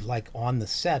dreams of like on the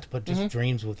set, but just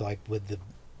dreams with the,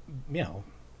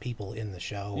 people in the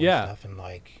show. And Yeah. stuff, and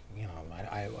like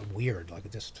I weird like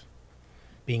just.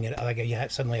 Being at, like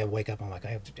suddenly I wake up and I'm like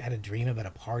I had a dream about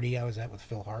a party I was at with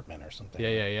Phil Hartman or something.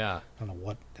 Yeah. I don't know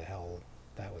what the hell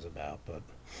that was about, but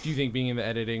Do you think being in the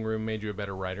editing room made you a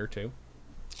better writer too?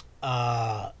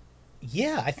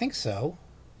 yeah, I think so,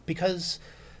 because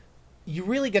you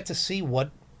really get to see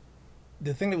what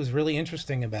the thing that was really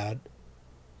interesting about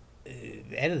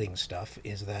editing stuff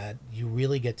is that you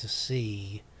really get to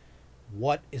see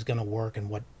what is going to work and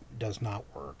what does not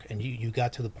work, and you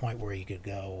got to the point where you could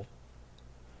go.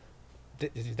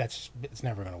 It's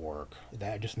never going to work.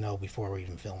 I just know before we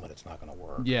even film it, it's not going to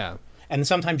work. Yeah. And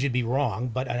sometimes you'd be wrong,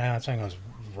 but I'm not saying I was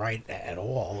right at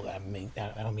all. I mean,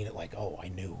 I don't mean it like, oh, I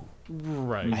knew.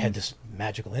 Right. I had this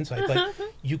magical insight, but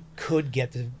you could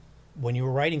get to, when you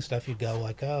were writing stuff, you'd go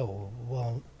like, oh,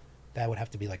 well, that would have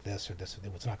to be like this or this.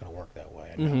 It's not going to work that way.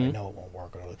 I know it won't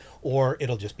work. Or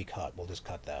it'll just be cut. We'll just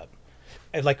cut that.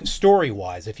 And like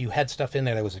story-wise, if you had stuff in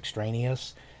there that was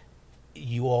extraneous,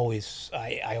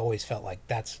 I always felt like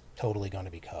that's totally going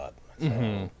to be cut.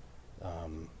 So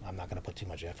I'm not going to put too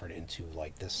much effort into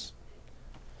like this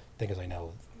thing, because I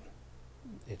know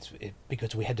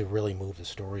because we had to really move the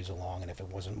stories along, and if it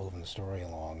wasn't moving the story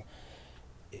along,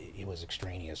 it was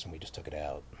extraneous, and we just took it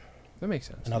out. That makes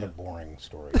sense. Another boring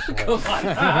story.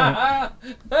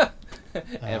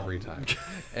 Every time.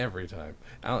 Every time.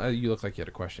 Al, you look like you had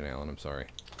a question, Alan. I'm sorry.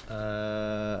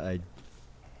 I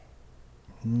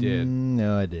did.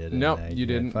 No, I did. Nope, I you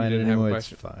didn't. Find You didn't it have a anymore.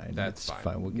 question. It's fine. That's It's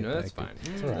fine. We'll get No, back that's to it.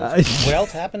 fine. It's all right. What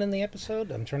else happened in the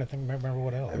episode? I'm trying to remember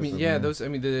what else. I mean, yeah, those. I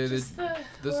mean, Just the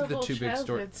those are the horrible two big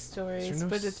childhood stories, Is there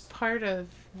no but it's part of,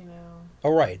 you know.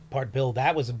 Oh, right. Bill,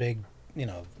 that was a big,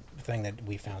 thing that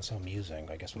we found so amusing.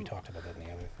 I guess we talked about that in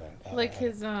the other thing.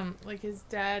 Like his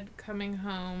dad coming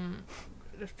home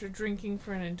after drinking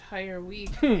for an entire week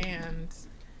and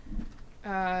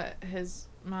his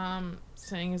mom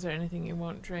saying, is there anything you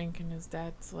won't drink? And his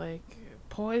dad's like,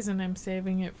 poison, I'm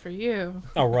saving it for you.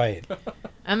 Oh, right.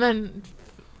 And then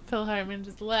Phil Hartman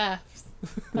just laughs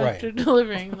Right. after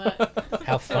delivering that.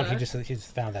 How fun. He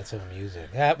just found that so amusing.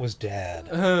 That was Dad.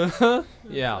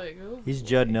 Yeah. Like, oh, He's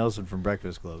Judd Nelson from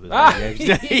Breakfast Club. Isn't Ah!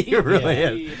 he? He really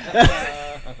is.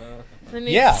 then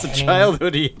he- Yeah. It's the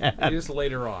childhood he had. Just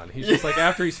later on. He's just like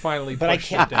after he's finally But I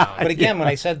pushed it can't. down. But again, when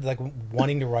I said like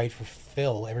wanting to write for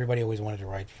Phil, everybody always wanted to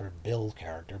write for Bill's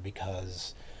character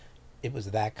because it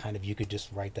was that kind of, you could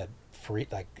just write that free,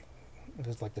 like it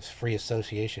was like this free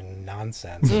association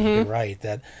nonsense that you could write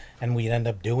that, and we'd end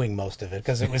up doing most of it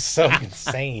because it was so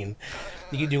insane.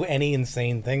 You could do any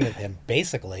insane thing with him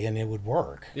basically, and it would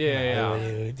work. Yeah.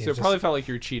 It So it probably felt like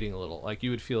you're cheating a little. Like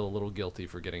you would feel a little guilty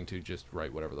for getting to just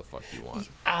write whatever the fuck you want.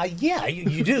 Yeah,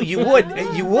 you do. You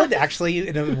would actually,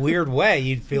 in a weird way,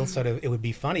 you'd feel sort of, it would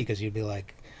be funny because you'd be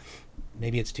like,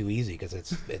 maybe it's too easy because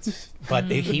it's. But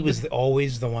he was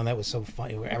always the one that was so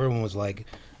funny. Where everyone was like,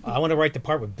 I want to write the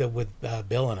part with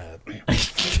Bill in it,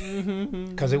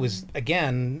 because it was,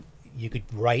 again, you could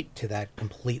write to that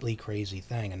completely crazy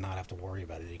thing and not have to worry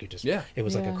about it. You could just, it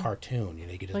was like a Yeah. cartoon.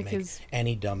 You could just Like make his-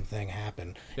 any dumb thing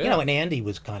happen. Yeah. And Andy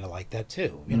was kind of like that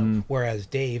too. Whereas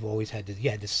Dave always had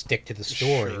to stick to the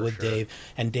story Sure, with sure. Dave.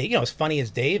 And Dave, as funny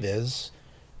as Dave is,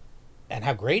 and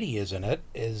how great he is in it,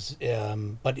 is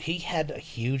but he had a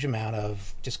huge amount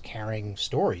of just carrying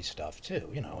story stuff too,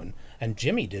 and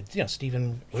Jimmy did,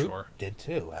 Stephen Root Sure. did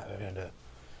too, and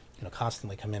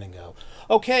constantly come in and go,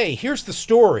 okay, here's the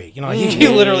story, he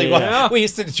literally, we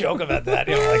used to joke about that,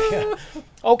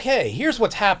 okay, here's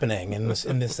what's happening in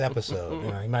this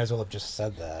episode, he might as well have just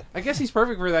said that. I guess he's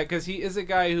perfect for that because he is a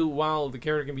guy who, while the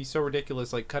character can be so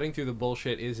ridiculous, like cutting through the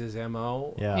bullshit is his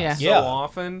MO. Yeah. Yeah. So Yeah.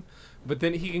 often, But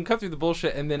then he can cut through the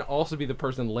bullshit and then also be the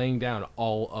person laying down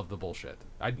all of the bullshit.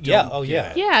 I don't Yeah, oh, get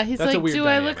yeah. it. Yeah, he's That's a like, weird do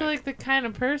I look dynamic. like the kind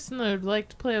of person that would like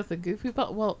to play with a goofy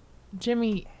ball? Well,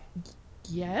 Jimmy,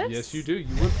 yes. Yes, you do.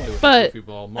 You would play with But- a goofy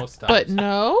ball most times. But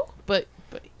no,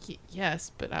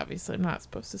 yes, but obviously I'm not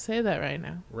supposed to say that right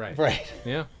now. Right. Right.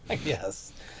 Yeah.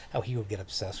 Yes. How he would get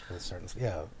obsessed with certain.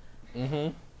 Yeah.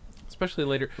 Mm-hmm. Especially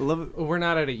later. Love it. We're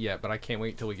not at it yet, but I can't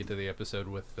wait till we get to the episode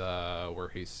with where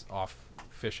he's off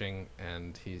fishing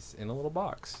and he's in a little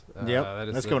box. Yep, that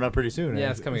is that's the- coming up pretty soon. Yeah,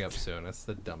 eh? it's coming up soon. That's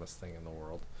the dumbest thing in the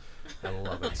world. I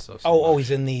love it so. Oh, much.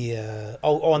 he's in the.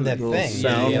 On that Little thing.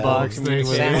 sound Yeah, box the thing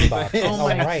with sound it. box. Oh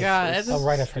my right. God. Oh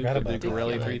right, I forgot The about that.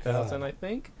 Gorelli Oh my 3000, God. I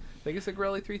think. I think it's the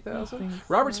Gorelli 3000. think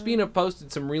Robert so. Spina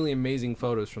posted some really amazing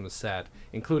photos from the set,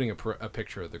 including a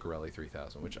picture of the Gorelli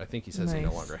 3000, which I think he says he no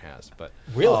Nice. longer has. But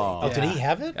Really? Oh. Oh, did he Yeah.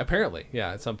 have it? apparently,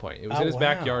 yeah, at some point. It was Oh, in his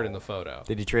backyard wow. in the photo.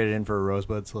 Did he trade it in for a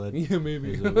rosebud sled? Yeah,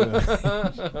 maybe.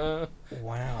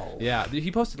 Wow. Yeah,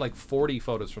 he posted like 40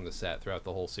 photos from the set throughout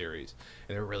the whole series,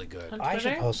 and they were really good. On I should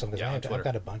Twitter? post some because Yeah, on I've Twitter.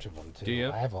 got a bunch of them too. Do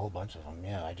you? I have a whole bunch of them.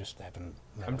 Yeah, I just haven't.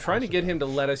 I'm trying to get him to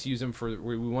let us use him for.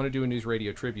 We want to do a News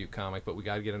Radio tribute comic, but we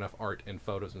got to get enough art and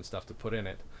photos and stuff to put in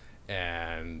it.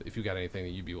 And if you got anything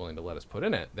that you'd be willing to let us put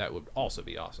in it, that would also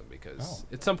be awesome. Because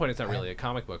at some point, it's not really a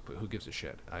comic book, but who gives a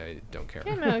shit? I don't care.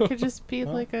 Yeah, no, it could just be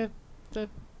like a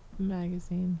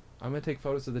magazine. I'm gonna take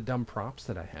photos of the dumb props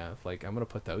that I have. Like I'm gonna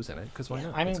put those in it because why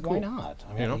not? I mean, It's why cool. not?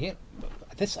 I mean, You know? yeah,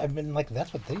 this. I've been like,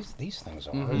 that's what these things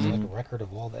are. Mm-hmm. It's like a record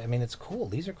of all that. I mean, it's cool.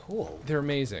 These are cool. They're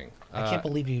amazing. I can't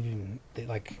believe you even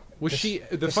like. Was this, she-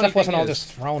 the this funny stuff wasn't thing all is-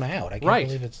 just thrown out. I can't Right.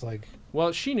 believe it's like.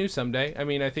 Well, she knew someday. I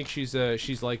mean, I think she's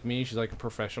like me. She's like a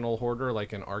professional hoarder,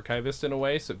 like an archivist in a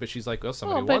way. So, but she's like, well,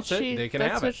 somebody Well, but wants it, they can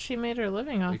that's have what it. she made her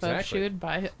living off of. Exactly. She would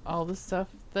buy all the stuff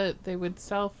that they would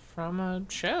sell from a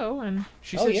show, and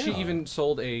She Oh, said she yeah. even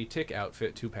sold a Tick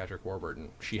outfit to Patrick Warburton.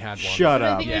 She had one. Shut I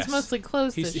up. think it Yes. was mostly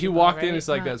clothes. He that she he bought, walked in right? and it's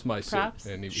like, Not that's my props.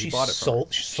 suit, and he She bought it from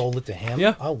her. sold it to him.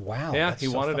 Yeah. Oh wow. Yeah, that's he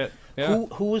so wanted fun. it. Yeah.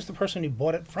 Who was the person who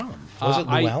bought it from? Was it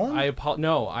Llewellyn? I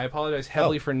apologize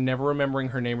heavily Oh. for never remembering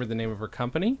her name or the name of her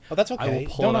company. Oh, that's I okay. will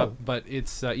pull No, it no. up, but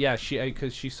it's yeah,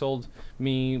 because she sold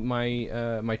me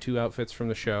my two outfits from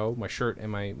the show, my shirt and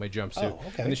my jumpsuit. Oh,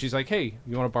 okay. And then she's like, "Hey,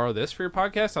 you want to borrow this for your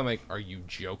podcast?" I'm like, "Are you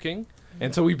joking?"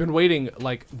 And so we've been waiting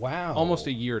like Wow. almost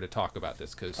a year to talk about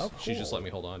this because Oh, she just cool. let me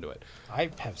hold on to it. I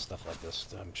have stuff like this.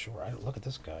 I'm sure. Look at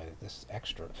this guy. This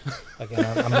extra. Again,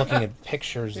 I'm looking at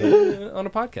pictures that On a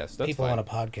podcast, that's people fine. on a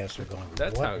podcast are going.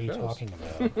 That's what how are it you goes." talking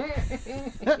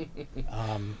about?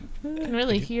 You can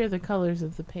really hear the colors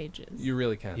of the pages. You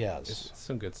really can. Yes. It's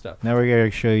some good stuff. Now we're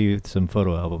gonna show you some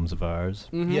photo albums of ours.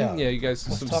 Mhm. Yeah. Yeah, you guys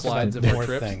Let's some talk slides about of more our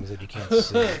trips. things that you can't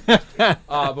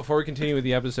see. Before we continue with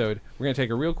the episode, we're going to take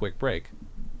a real quick break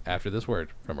after this word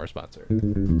from our sponsor.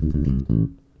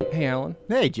 Hey, Alan.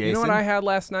 Hey, Jason. You know what I had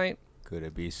last night? Could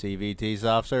it be CVT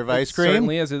soft serve It ice cream?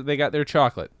 Certainly is. They got their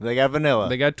chocolate. They got vanilla.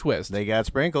 They got twist. They got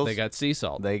sprinkles. They got sea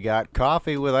salt. They got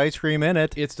coffee with ice cream in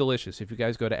it. It's delicious. If you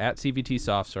guys go to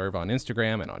 @CVTSoftServe on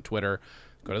Instagram and on Twitter,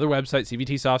 go to their website,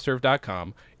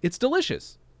 cvtsoftserve.com. It's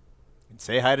delicious.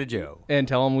 Say hi to Joe. And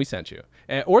tell them we sent you.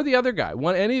 Or the other guy.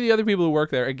 Any of the other people who work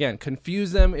there. Again,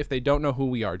 confuse them if they don't know who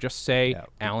we are. Just say Yeah.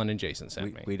 Alan and Jason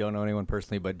sent me. We don't know anyone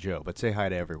personally but Joe, but say hi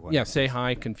to everyone. Yeah, say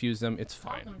hi, confuse them. It's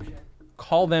fine.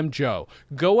 Call them Joe.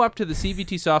 Go up to the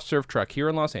CVT Soft Serve truck here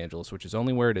in Los Angeles, which is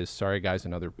only where it is. Sorry, guys,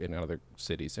 in other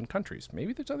cities and countries.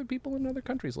 Maybe there's other people in other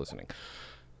countries listening.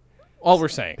 All we're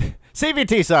saying,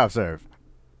 CVT soft serve.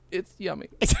 it's yummy.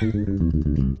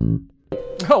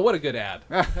 Oh, what a good ad.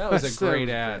 That was a great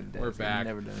ad. We're back.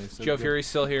 Joe Fury's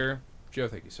still here. Joe,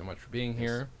 thank you so much for being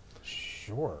here.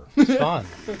 Sure. It's fun.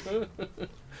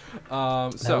 So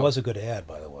That was a good ad,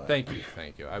 by the way. Thank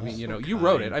you. I mean, you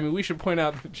wrote it. I mean, we should point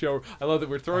out that Joe. I love that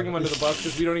we're throwing him under the bus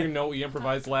because we don't even know what we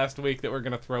improvised last week that we're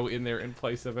going to throw in there in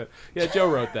place of it. Yeah, Joe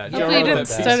wrote that. Joe Hopefully you wrote didn't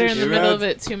that piece stutter of in the shit. middle of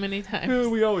it too many Yeah, times.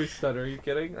 we always stutter. Are you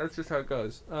kidding? That's just how it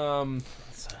goes.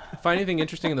 Find anything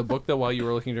interesting in the book though while you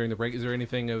were looking during the break? Is there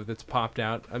anything that's popped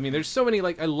out? I mean, there's so many.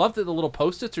 Like, I love that the little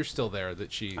post-its are still there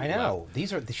that she. I know.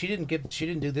 These are. She didn't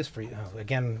do this for you.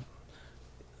 Again,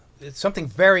 it's something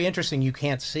very interesting you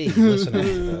can't see listening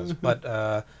to this.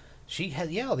 But she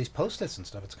had all these post-its and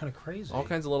stuff. It's kind of crazy. All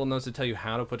kinds of little notes that tell you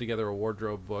how to put together a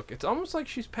wardrobe book. It's almost like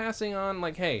she's passing on,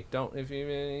 like, hey, don't, if you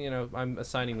I'm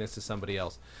assigning this to somebody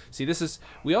else. See, this is,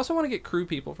 we also want to get crew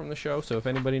people from the show, so if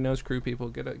anybody knows crew people,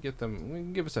 get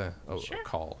them, give us a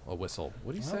call, a whistle.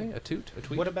 What do you say? A toot? A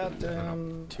tweet? What about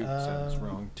Toot sounds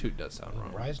wrong. Toot does sound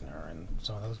wrong. Reisner and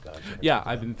some of those guys? Yeah,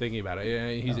 I've been thinking about it.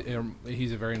 Yeah,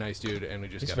 he's a very nice dude, and we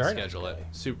just He's got to very nice schedule it. guy.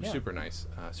 Super Yeah. super nice,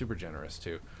 super generous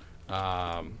too.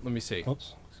 Let me see.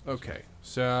 Oops. Okay,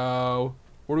 so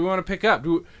what do we want to pick up?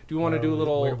 Do we want to do a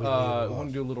little? where do we leave off? Want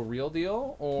to do a little real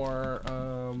deal, or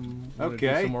wanna do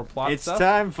Okay, some more plot it's stuff?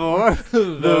 time for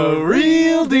The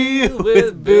Real Deal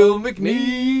with Bill McNeil.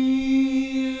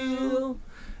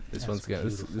 This That's one's gonna.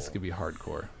 This beautiful. could be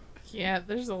hardcore. Yeah,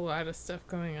 there's a lot of stuff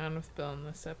going on with Bill in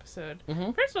this episode.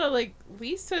 Mhm. First of all, like,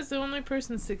 Lisa's the only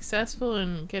person successful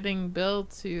in getting Bill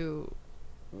to,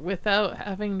 without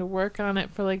having to work on it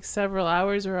for like several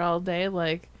hours or all day,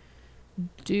 like,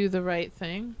 do the right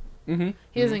thing. Mm-hmm.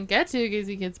 He doesn't get to because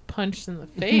he gets punched in the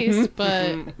face,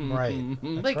 but Right.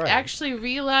 Mm-hmm. like right. actually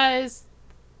realize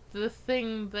the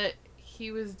thing that he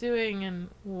was doing and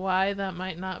why that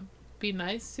might not be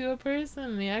nice to a person.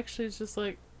 And he actually is just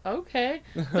like, okay.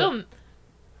 Bill,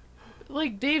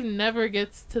 like, Dave never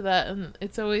gets to that, and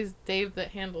it's always Dave that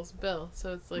handles Bill,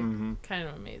 so it's like kind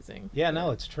of amazing. Yeah,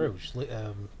 no, it's true.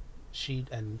 She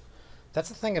and that's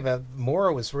the thing about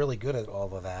Maura was really good at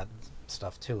all of that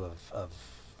stuff too.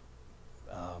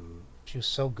 She was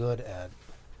so good at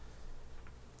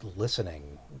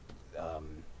listening,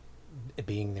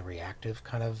 being the reactive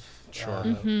kind of Sure.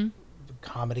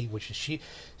 comedy, which is she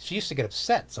used to get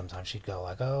upset sometimes. She'd go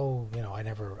like, "Oh, I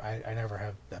never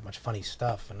have that much funny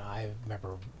stuff." And I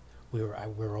remember we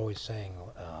were always saying,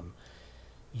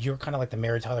 "You're kind of like the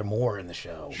Mary Tyler Moore in the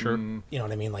show." Sure. You know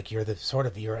what I mean? Like you're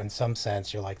in some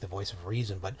sense you're like the voice of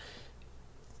reason, but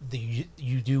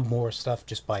you do more stuff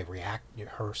just by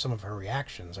some of her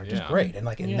reactions are just Yeah. great. And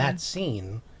like in Yeah. that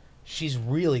scene, she's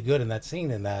really good in that scene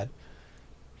in that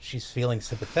she's feeling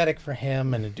sympathetic for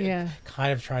him and Yeah.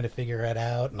 kind of trying to figure it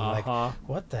out and like Uh-huh.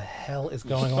 what the hell is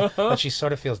going on, but she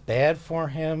sort of feels bad for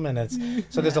him, and it's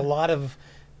so there's a lot of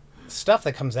stuff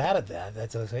that comes out of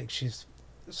that's like she's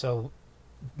so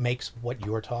makes what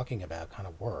you're talking about kind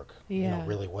of work Yeah.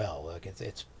 really well. Like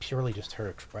it's purely just her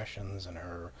expressions and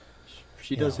her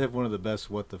She does have one of the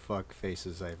best what the fuck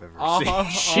faces I've ever Uh-huh.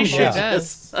 seen. She sure Yeah.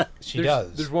 does. she there's,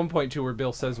 does There's one point too where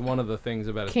Bill says one of the things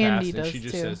about his Candy past, and does, she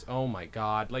just too. says, "Oh my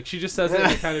god!" Like she just says it,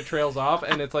 and it kind of trails off,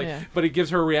 and it's like, Yeah. but it gives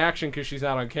her a reaction because she's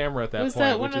not on camera at that Was point.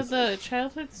 that one which of is, the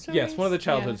childhood stories? Yes, one of the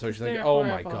childhood Yeah, stories. She's 'cause like, they're "Oh my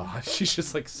horrible. god!" She's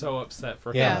just like so upset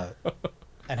for him. yeah.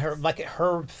 And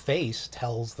her face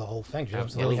tells the whole thing. She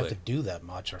doesn't really have to Absolutely. do that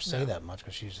much or say that much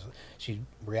because she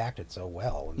reacted so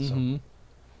well and Mhm.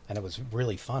 and it was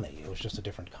really funny. It was just a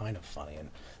different kind of funny, and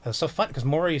it was so fun because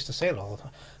Maura used to say it all the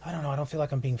time. I don't know. I don't feel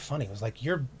like I'm being funny. It was like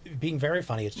you're being very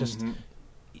funny. It's just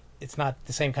it's not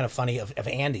the same kind of funny of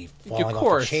Andy falling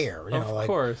off a chair. You know, of like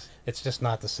course. it's just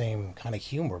not the same kind of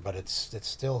humor, but it's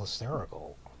still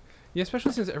hysterical. Yeah,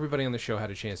 especially since everybody on the show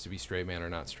had a chance to be straight man or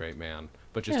not straight man,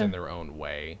 but just Yeah. in their own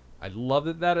way. I love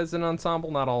that as an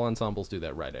ensemble. Not all ensembles do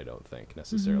that right, I don't think,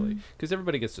 necessarily. Because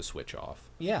everybody gets to switch off.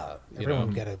 Yeah, You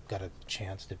everyone know? got a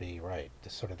chance to be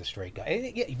sort of the straight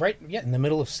guy. Yeah, right. Yeah, in the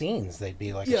middle of scenes, they'd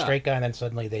be like a Yeah. straight guy, and then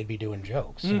suddenly they'd be doing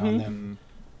jokes. You know, and then,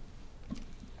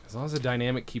 As long as the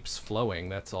dynamic keeps flowing,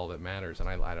 that's all that matters. And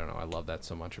I don't know, I love that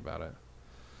so much about it.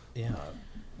 yeah.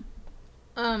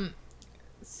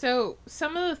 So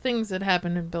some of the things that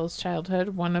happened in Bill's childhood,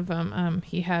 one of them,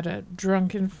 he had a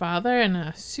drunken father and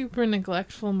a super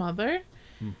neglectful mother.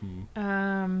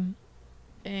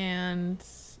 And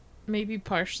maybe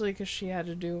partially because she had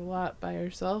to do a lot by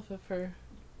herself if her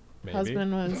Maybe.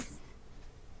 husband was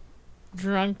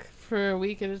drunk for a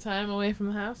week at a time away from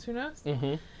the house. Who knows?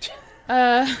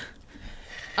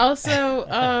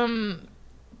 Also,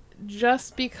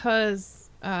 just because,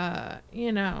 there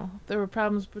were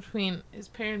problems between his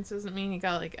parents doesn't mean he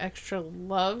got, like, extra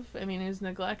love. I mean, he was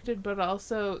neglected, but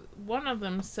also one of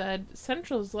them said,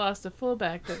 Central's lost a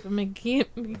fullback, but the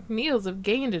McNeils have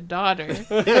gained a daughter. When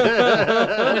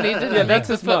he didn't make that's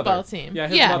the his football mother. team. Yeah,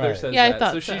 his yeah. mother Right. says Yeah, I that.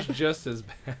 thought so so. she's just as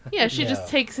bad. Yeah, she Yeah. just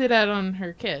takes it out on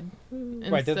her kid.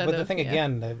 Right. But the thing yeah.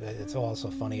 again, it's also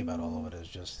funny about all of it is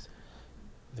just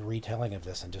the retelling of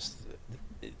this, and just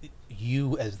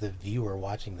you as the viewer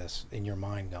watching this in your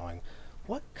mind going,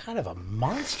 "What kind of a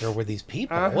monster were these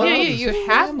people?" What Yeah, was you this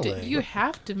have to. family?" You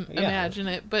have to Yeah. imagine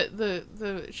it, but the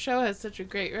show has such a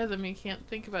great rhythm. You can't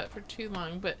think about it for too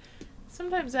long. But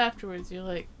sometimes afterwards, you're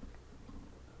like,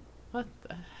 "What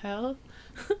the hell?"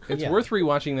 It's Yeah. worth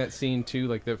rewatching that scene too,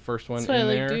 like the first one That's why I in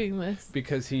like there, doing this.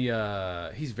 because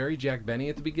he's very Jack Benny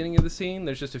at the beginning of the scene.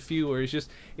 There's just a few where he's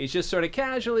just sort of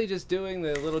casually just doing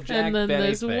the little Jack And then Benny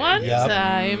there's thing. one Yep.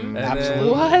 time. And then Absolutely.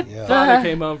 What yeah. the- Father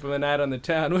came home from a night on the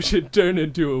town, which had turned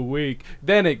into a week.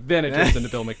 Then it turns into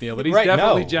Bill McNeil, but he's Right,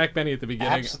 definitely no. Jack Benny at the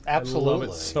beginning. Absolutely. I love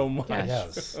it so much. Yeah.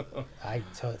 Yes, I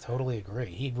totally agree.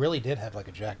 He really did have like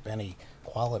a Jack Benny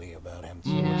quality about him,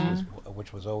 too, Yeah.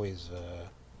 which was always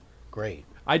great.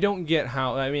 I don't get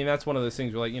how. I mean, that's one of those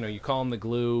things where, like, you call him the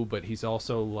glue, but he's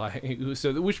also like,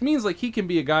 which means like he can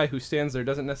be a guy who stands there,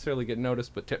 doesn't necessarily get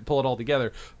noticed, but pull it all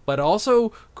together, but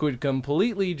also could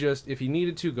completely just, if he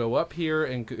needed to, go up here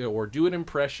or do an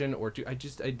impression or do.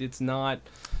 It's not.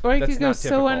 Or he that's could go not so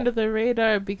typical. under the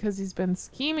radar because he's been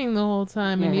scheming the whole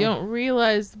time, and you don't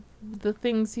realize the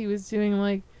things he was doing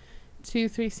like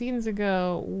 2-3 scenes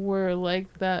ago were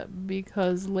like that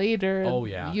because later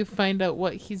you find out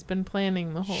what he's been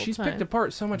planning the whole She's time. picked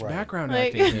apart so much Right. background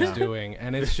Like- acting he's doing,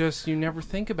 and it's just you never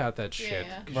think about that shit.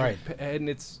 Yeah. 'Cause Right. and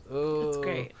it's It's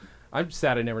great. I'm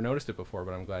sad I never noticed it before,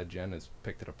 but I'm glad Jen has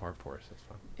picked it apart for us. That's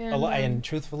fun. And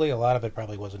truthfully, a lot of it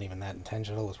probably wasn't even that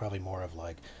intentional. It was probably more of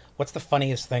like, what's the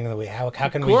funniest thing that how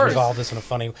can we course. resolve this in a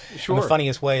funny? Sure. And the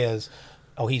funniest way is,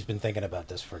 oh, he's been thinking about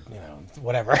this for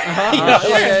whatever.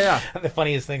 Yeah. The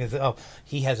funniest thing is, oh,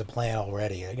 he has a plan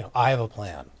already. I have a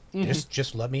plan.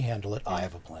 Just let me handle it. I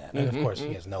have a plan. And of course,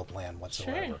 he has no plan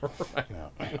whatsoever.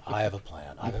 I have a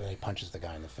plan. And he punches the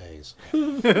guy in the face.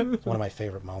 It's one of my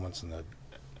favorite moments in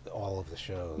all of the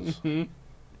shows.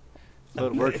 So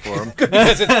it worked for him.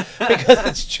 because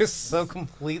it's just so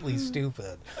completely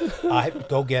stupid.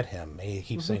 Go get him. He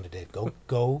keeps saying to Dave,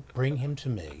 "Go, bring him to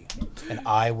me, and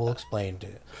I will explain to.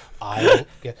 I will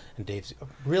get." And Dave's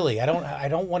really, I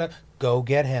don't want to go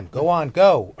get him. Go on,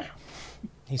 go.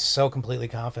 He's so completely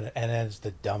confident, and then it's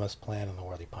the dumbest plan in the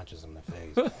world. He punches him in the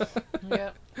face.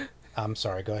 Yep. I'm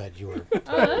sorry. Go ahead. You were.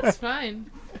 Oh, that's fine.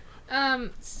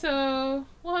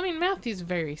 Matthew's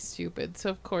very stupid, so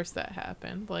of course that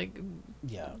happened. Like,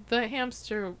 Yeah. the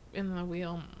hamster in the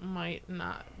wheel might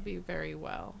not be very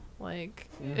well. Like,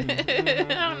 I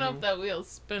don't know if that wheel's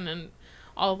spinning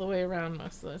all the way around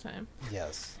most of the time.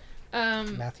 Yes.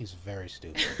 Um, Matthew's very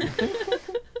stupid.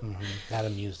 That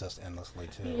amused us endlessly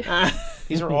too.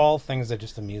 These are all things that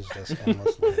just amused us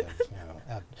endlessly.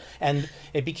 And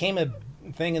it became a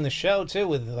thing in the show too.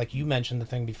 With, like you mentioned, the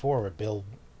thing before where Bill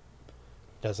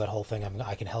does that whole thing.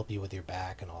 I can help you with your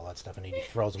back and all that stuff, and he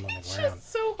throws him on the it's ground.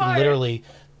 just so He hard.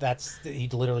 he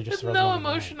literally just With throws him no on the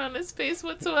emotion ground. on his face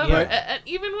whatsoever. Yeah. And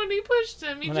even when he pushed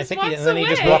him, he And I just think walks and then away.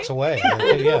 he just walks away.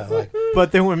 Yeah, like,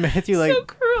 But then when Matthew So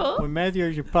cruel. when Matthew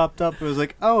actually popped up, it was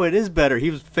like, oh, it is better.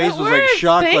 His face It was like worked,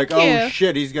 shocked, thank like, oh you.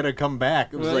 shit, he's gonna come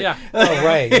back. It was like, yeah. oh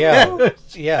right, yeah,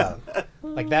 yeah.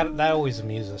 Like that always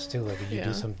amuses us too. Like if you Yeah.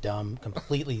 do some dumb,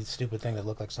 completely stupid thing that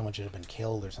looked like someone should have been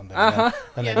killed or something, and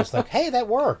they're just like, "Hey, that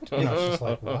worked." It's just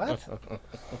like, what?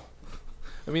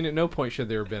 I mean, at no point should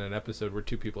there have been an episode where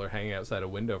two people are hanging outside a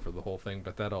window for the whole thing,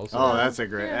 but that also. oh, that's a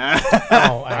great.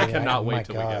 Oh, I cannot oh wait my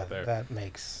till we God, get there. That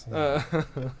makes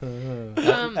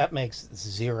Um, that makes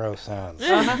zero sense.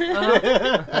 Yeah,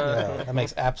 that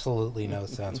makes absolutely no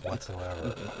sense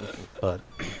whatsoever. But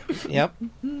yep,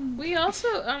 We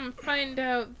also find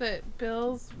out that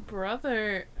Bill's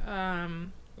brother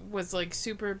was like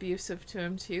super abusive to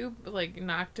him too, like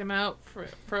knocked him out for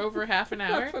over half an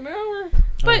hour. Half an hour.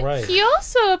 But right. he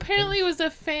also apparently was a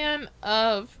fan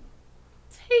of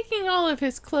taking all of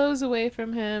his clothes away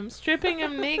from him, stripping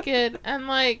him naked, and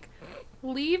like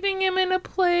leaving him in a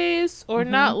place or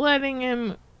not letting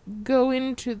him go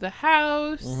into the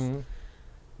house,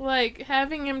 like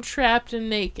having him trapped and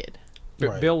naked.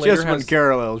 Right. Bill later Just when has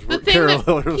Carol's The thing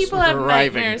that people have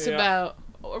arriving. nightmares Yeah. about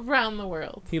around the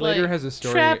world. He later Like, has a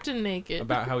story trapped and naked.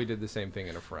 about how he did the same thing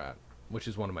in a frat, which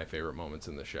is one of my favorite moments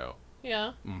in the show.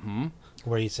 Yeah.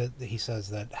 where he says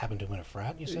that happened to him in a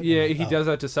frat. You said, Yeah, he Oh. does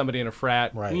that to somebody in a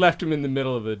frat. Right. Left him in the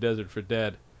middle of the desert for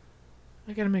dead.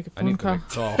 I gotta make a I phone need call.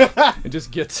 to make a call. And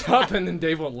just gets up, and then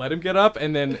Dave won't let him get up,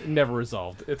 and then never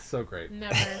resolved. It's so great.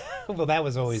 Never. Well, that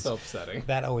was always So upsetting.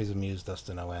 that always amused us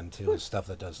to no end too. Is stuff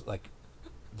that does like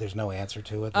there's no answer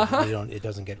to it. It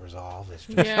doesn't get resolved. It's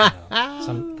just Yeah.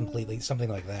 something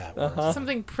like that. where it's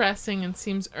Something pressing and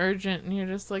seems urgent, and you're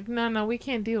just like, no, we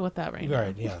can't deal with that right now.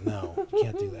 Right? Yeah. No, you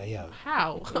can't do that. Yeah.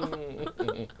 How?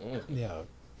 Yeah.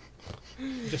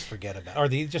 Just forget about it. Or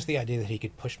the idea that he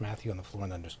could push Matthew on the floor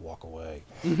and then just walk away.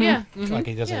 Yeah. Like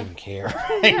he doesn't Yeah. even care.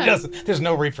 He doesn't, there's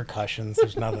no repercussions.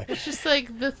 There's nothing. It's just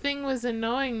like the thing was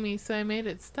annoying me, so I made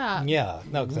it stop. Yeah.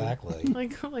 No, exactly.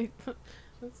 Like,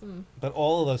 that's But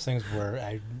all of those things were,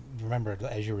 I remember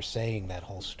as you were saying that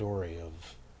whole story of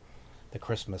the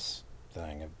Christmas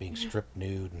thing, of being stripped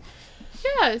nude. And,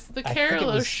 yeah, it's the I think it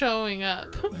carolers was- showing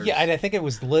up. yeah, and I think it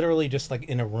was literally just like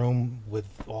in a room with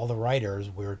all the writers,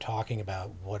 we were talking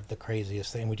about what the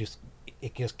craziest thing,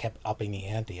 it just kept upping the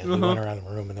ante as we went around the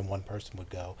room, and then one person would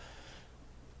go.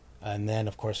 And then,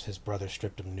 of course, his brother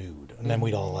stripped him nude, and then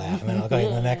we'd all laugh, and then I'll go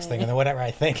to the next thing, and then whatever. I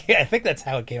think that's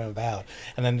how it came about.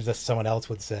 And then just someone else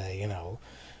would say,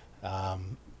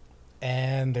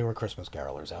 and there were Christmas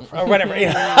carolers out front, or whatever. You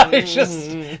know, it's just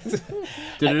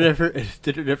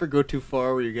Did it ever go too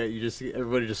far where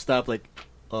everybody just stopped like,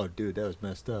 oh dude, that was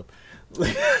messed up.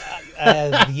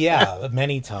 yeah,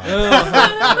 many times,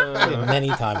 many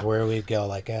times where we'd go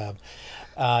like, yeah,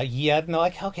 no,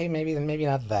 like okay, maybe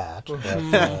not that, but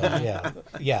yeah,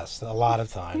 yes, a lot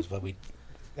of times, but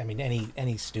I mean,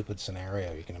 any stupid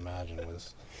scenario you can imagine it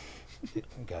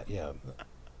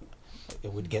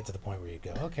would get to the point where you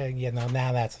go, okay, yeah, no,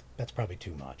 now that's probably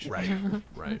too much, Right.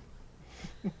 Right.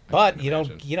 But you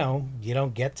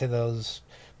don't get to those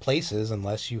places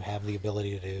unless you have the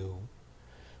ability to do,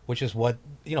 which is what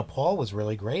Paul was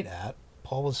really great at.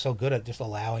 Paul was so good at just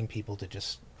allowing people to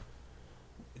just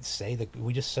say that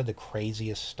we just said the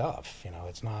craziest stuff.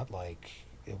 It's not like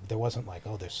there wasn't like,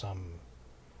 oh, there's some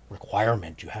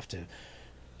requirement you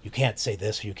can't say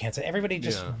this or you can't say. Everybody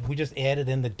we just added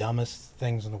in the dumbest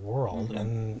things in the world,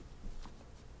 and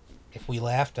if we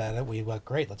laughed at it, we went,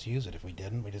 great, let's use it. If we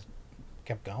didn't, we just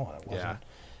kept going. It wasn't.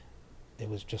 It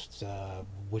was just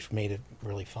which made it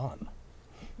really fun.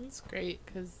 It's great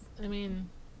because I mean,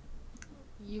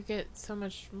 you get so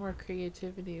much more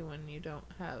creativity when you don't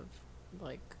have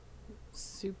like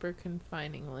super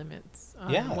confining limits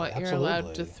on what you're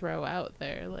allowed to throw out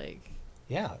there. Like,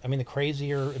 yeah, I mean, the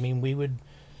crazier. I mean, we would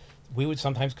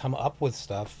sometimes come up with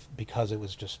stuff because it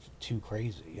was just too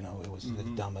crazy. It was the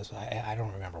dumbest. I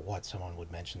don't remember what, someone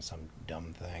would mention some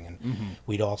dumb thing, and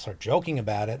we'd all start joking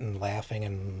about it and laughing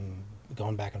and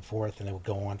going back and forth, and it would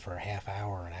go on for a half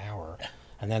hour, an hour,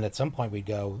 and then at some point we'd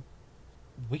go,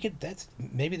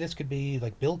 maybe this could be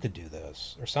like Bill could do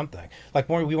this or something. Like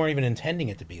we weren't even intending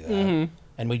it to be that,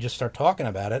 and we just start talking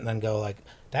about it, and then go like,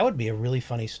 that would be a really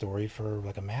funny story for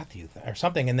like a Matthew thing or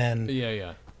something, and then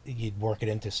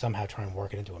you'd somehow try and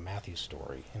work it into a Matthew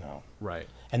story, Right.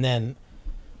 And then,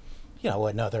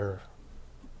 another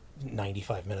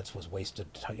 95 minutes was wasted,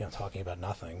 talking about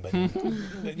nothing. But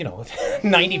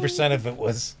 90% of it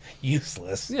was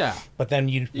useless. Yeah. But then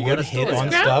you would gotta hit store it. on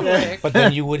It's stuff. groundwork. But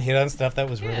then you would hit on stuff that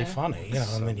was really Yeah. funny,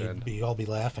 So and then good. you'd all be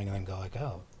laughing, and then go like,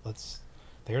 oh,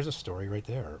 there's a story right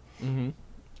there. Mm-hmm.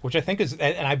 Which I think is,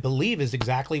 and I believe is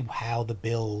exactly how the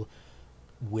bill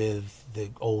with the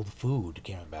old food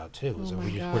came about too. Oh So my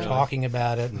we're God. talking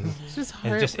about it, and it's just and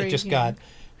heartbreaking. it just got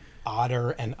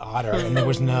odder and odder, and there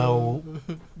was no.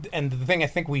 And the thing I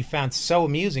think we found so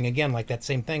amusing, again, like that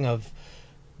same thing of,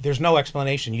 there's no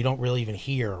explanation. You don't really even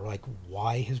hear like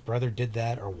why his brother did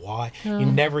that or why. You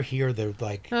never hear the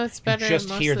like. No, it's better. You just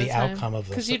most hear of the time. outcome of the.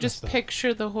 Because you just stuff.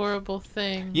 picture the horrible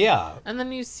thing. Yeah. And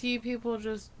then you see people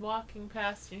just walking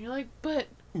past you, and you're like, but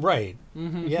Right.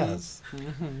 Mm-hmm. Yes. What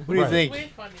do you Right. think? way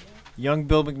funnier. Young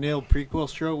Bill McNeil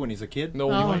prequel show when he's a kid? No,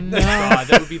 Oh, my no. God,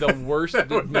 that would be the worst,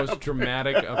 the most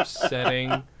dramatic,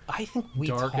 upsetting. I think we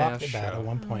Dark talked ass about it show. at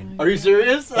one point. Are you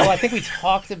serious? Oh, I think we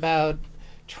talked about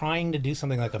trying to do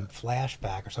something like a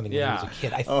flashback or something when he was a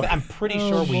kid. I'm pretty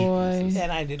sure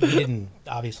we didn't.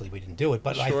 Obviously, we didn't do it,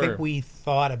 but I Sure. think we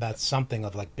thought about something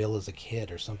of like Bill as a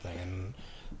kid or something, and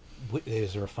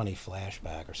is there a funny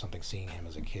flashback or something seeing him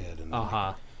as a kid and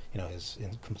like, his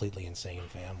completely insane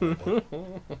family. But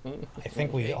I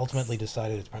think we ultimately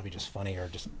decided it's probably just funnier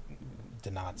just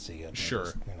to not see it. Sure.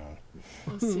 Just,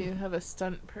 Unless you have a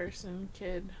stunt person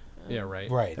kid. Yeah, right.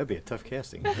 Right. That'd be a tough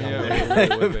casting. Yeah, it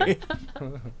really would be.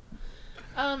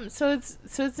 So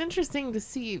it's interesting to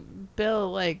see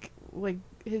Bill like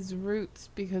his roots,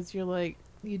 because you're like,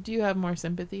 you do have more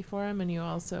sympathy for him, and you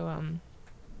also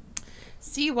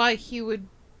see why he would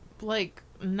like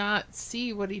not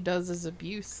see what he does as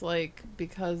abuse, like,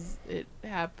 because it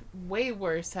way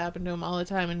worse happened to him all the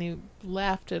time, and he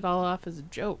laughed it all off as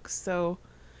jokes. So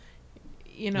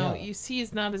you see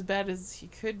he's not as bad as he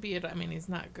could be. I mean, he's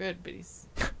not good, but he's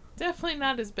definitely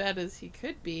not as bad as he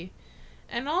could be.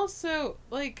 And also,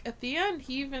 like, at the end,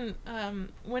 he even,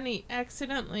 when he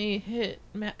accidentally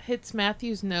hits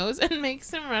Matthew's nose and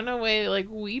makes him run away, like,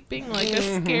 weeping like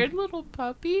a scared little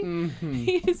puppy,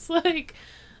 he's like,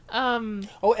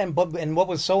 Oh, and what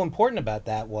was so important about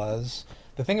that was,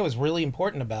 the thing that was really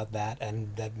important about that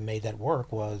and that made that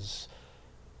work was,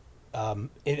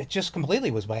 it just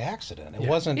completely was by accident. It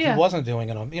wasn't. Yeah. He wasn't doing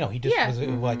it on. He just Yeah. was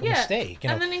like a yeah. mistake.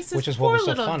 And then he says, which is poor what was so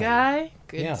little funny. guy.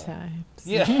 Good Yeah. times.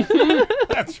 Yeah,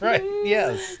 that's right.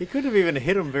 Yes. He couldn't have even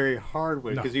hit him very hard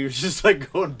with because he was just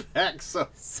like going back. So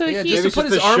So Yeah, he just maybe to put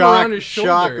it's his the arm shock, around his shock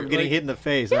shoulder, of getting like- hit in the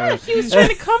face. Yeah, he was trying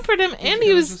to comfort him, and he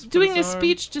could've was just put doing a his arm-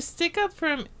 speech to stick up for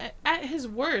him at his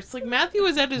worst. Like, Matthew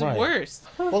was at his Right. worst.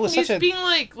 Well, it was He's such a. being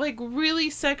like really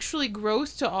sexually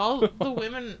gross to all the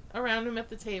women around him at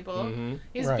the table. Mhm.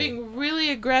 He's Right. being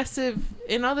really aggressive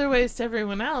in other ways to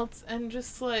everyone else, and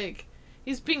just like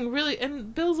he's being really,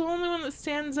 and Bill's the only one that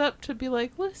stands up to be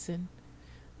like, listen,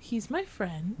 he's my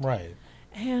friend. Right.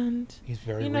 And, He's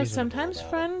very you know, reasonable sometimes about it.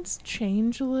 friends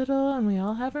change a little, and we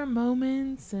all have our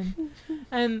moments,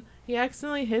 and he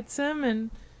accidentally hits him,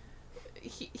 and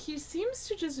he seems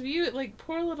to just view it like,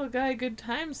 poor little guy, Good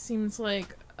Times seems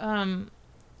like,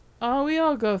 oh, we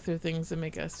all go through things that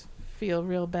make us feel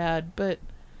real bad, but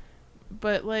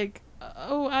like,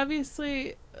 oh,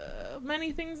 obviously,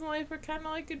 many things in life are kind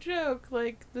of like a joke,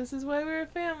 like, this is why we're a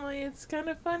family, it's kind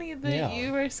of funny that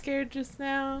you were scared just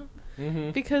now.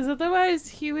 Mm-hmm. Because otherwise,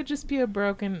 he would just be a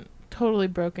totally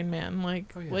broken man.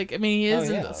 Like, I mean, he is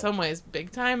in some ways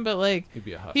big time, but like, He'd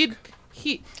be a husk. he'd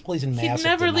Well, he's in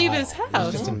never leave his denial.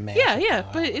 house. He's just in Yeah, massive yeah, denial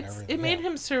but and it everything. made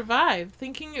him survive,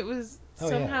 thinking it was Oh, yeah.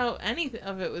 somehow any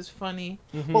of it was funny.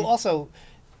 Mm-hmm. Well, also,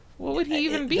 What would he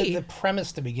even be? The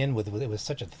premise to begin with, it was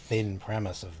such a thin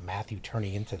premise of Matthew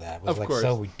turning into that. Was Of like course.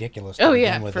 so ridiculous to Oh, begin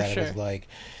yeah, with for that. It was sure. like,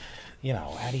 you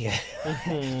know, how do you...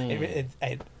 it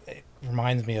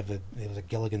reminds me of there was a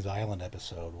Gilligan's Island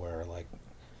episode where, like,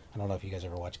 I don't know if you guys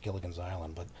ever watched Gilligan's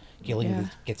Island, but Gilligan Yeah.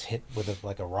 gets hit with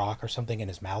like a rock or something, and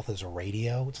his mouth is a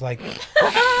radio. It's like,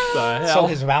 The so hell?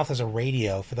 his mouth is a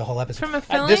radio for the whole episode. From a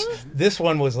This filling? this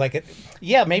one was like,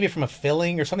 yeah, maybe from a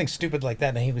filling or something stupid like that,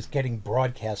 and he was getting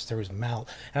broadcast through his mouth.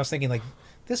 And I was thinking, like,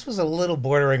 this was a little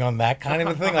bordering on that kind of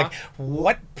a thing. Like,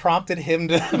 what prompted him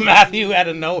to Matthew out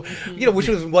of no, you know, which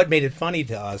was what made it funny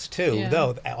to us too, Yeah.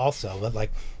 though. Also, but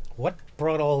like, what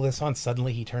brought all this on?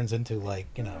 Suddenly, he turns into like,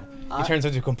 you know, he turns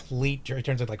into he turns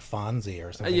into like Fonzie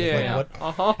or something. It's like, Yeah. what?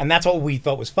 Uh-huh. And that's what we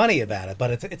thought was funny about it.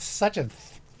 But it's such a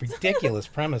ridiculous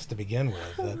premise to begin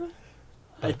with. That,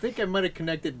 I think I might have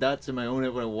connected dots in my own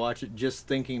head when I watched it, just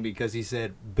thinking because he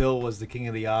said Bill was the king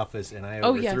of the office and I Oh,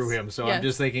 overthrew yes. him. So Yes. I'm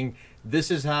just thinking,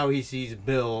 this is how he sees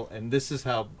Bill, and this is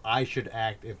how I should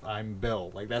act if I'm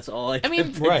Bill. Like, that's all I can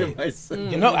mean- think Right. of myself.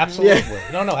 you know, absolutely.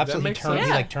 No, absolutely. He makes turns, sense. he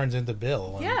Yeah. like turns into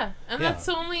Bill. And, Yeah, and yeah. that's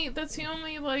the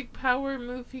only like power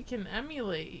move he can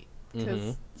emulate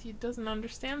because he doesn't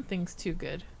understand things too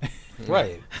good.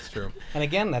 Right. It's true. And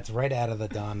again, that's right out of the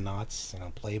Don Knotts,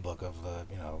 playbook of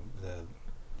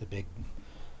the big,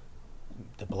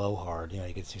 the blowhard. You know,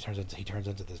 he turns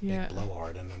into this Yeah. big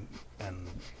blowhard, and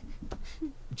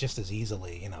just as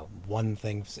easily, one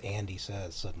thing Andy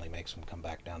says suddenly makes him come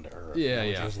back down to earth. Yeah,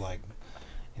 which yeah. is like,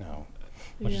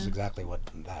 which is Yeah. exactly what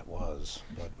that was.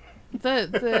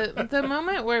 But The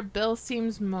moment where Bill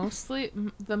seems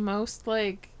the most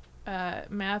like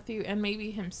Matthew and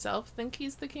maybe himself think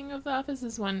he's the king of the office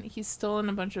is when he's stolen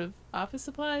a bunch of office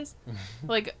supplies,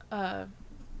 like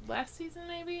last season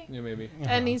maybe, Yeah, maybe.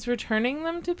 and he's returning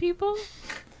them to people.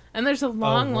 And there's a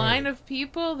long right. line of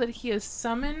people that he has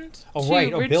summoned Oh, to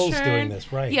right. Oh, return. Bill's doing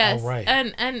this, right. Yes, Oh, right.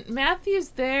 and Matthew's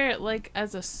there like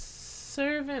as a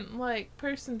servant-like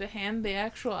person to hand the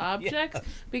actual objects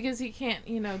because he can't,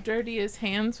 dirty his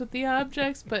hands with the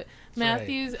objects. But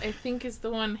Matthews, I think, is the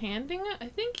one handing it. I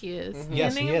think he is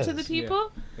Yes, handing he them to the is.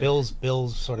 people.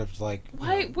 Bill's sort of like...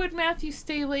 Why would Matthew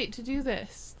stay late to do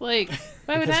this? Like,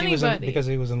 why would because anybody? because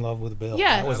he was in love with Bill.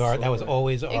 Yeah. That was that was Absolutely.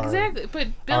 always our... Exactly, but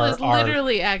Bill our- is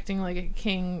literally acting like a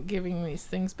king, giving these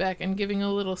things back and giving a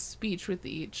little speech with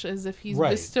each, as if he's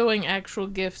Right. bestowing actual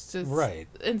gifts to Right.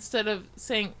 instead of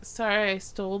saying, "Sorry, I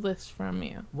stole this from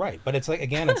you." Right, but it's like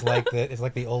again, it's like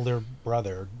the older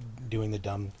brother doing the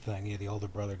dumb thing. Yeah, the older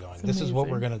brother going, It's "This is what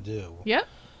we're amazing. gonna do. Yep.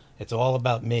 It's all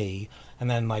about me." And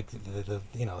then like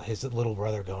his little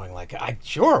brother going like, "I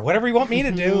sure, whatever you want me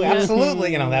to do,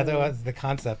 absolutely." That was the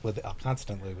concept with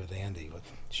constantly with Andy. With,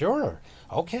 sure,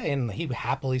 okay, and he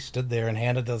happily stood there and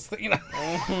handed those.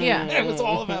 Yeah. It was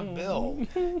all about Bill.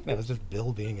 It was just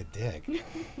Bill being a dick.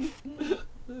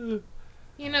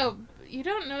 You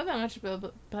don't know that much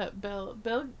about Bill,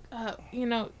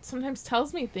 sometimes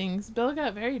tells me things. Bill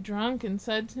got very drunk and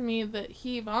said to me that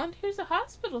he volunteers at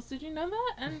hospitals. Did you know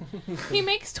that? And he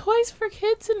makes toys for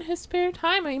kids in his spare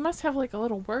time. He must have like a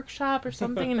little workshop or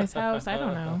something in his house. I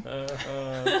don't know.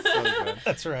 So good.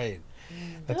 That's right.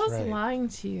 That's Bill's right. lying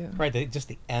to you. Right, just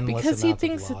the endless Because he amounts of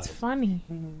thinks it's lies. funny.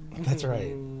 That's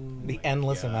right. The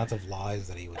endless amounts of lies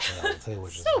that he would tell too,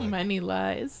 which is So like, many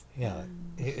lies. yeah.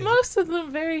 Most of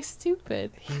them very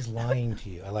stupid. He's lying to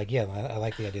you. I like the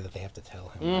idea that they have to tell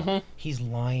him. that. He's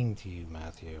lying to you,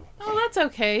 Matthew. Oh, that's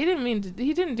okay. He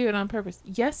didn't do it on purpose.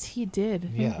 Yes, he did.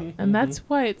 Yeah. And that's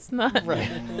why it's not. Right.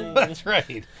 That's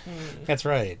right. That's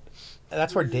right.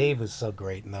 That's where Dave was so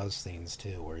great in those scenes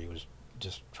too, where he was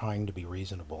just trying to be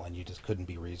reasonable and you just couldn't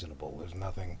be reasonable. There's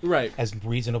nothing Right. as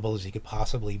reasonable as he could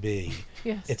possibly be.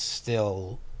 Yes. It's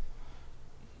still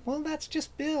well, that's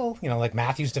just Bill. You know, like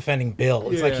Matthew's defending Bill.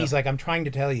 It's like Yeah. he's like, I'm trying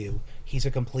to tell you, he's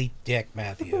a complete dick,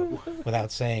 Matthew,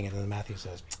 without saying it. And then Matthew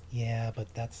says, yeah,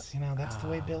 but that's, that's the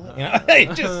way Bill is. You know,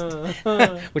 it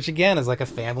just, which again is like a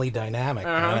family dynamic,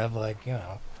 kind of like,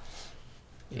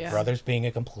 Yeah. brothers being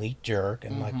a complete jerk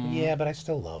and like, yeah, but I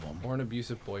still love him. Or an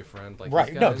abusive boyfriend. Like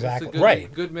Right, these no, guys. It's a exactly, good,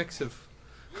 right. Good mix of.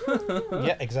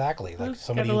 Yeah, exactly. Like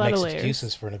somebody got a who lot of makes layers.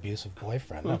 excuses for an abusive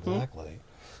boyfriend. Exactly.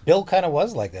 Bill kind of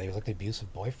was like that. He was like the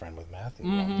abusive boyfriend with Matthew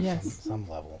on Yes. some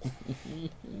level.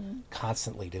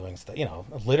 Constantly doing stuff,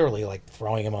 literally like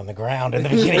throwing him on the ground in the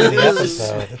beginning of the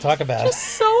episode. To talk about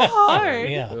So hard.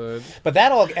 yeah. Good. But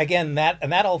that all again that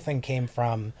whole thing came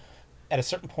from at a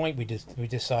certain point we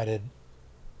decided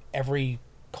every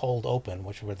cold open,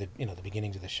 which were the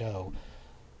beginnings of the show,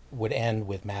 would end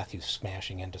with Matthew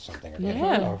smashing into something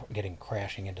or getting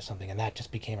crashing into something, and that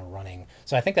just became a running.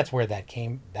 So I think that's where that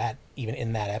came. That even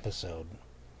in that episode,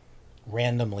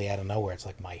 randomly out of nowhere, it's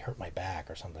like hurt my back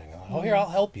or something. Like, oh, here, I'll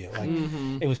help you. Like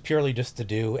it was purely just to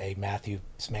do a Matthew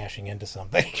smashing into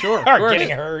something, Sure, or right.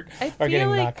 getting hurt, or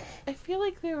getting knocked. I feel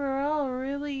like they were all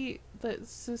really the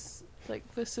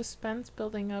suspense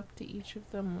building up to each of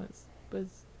them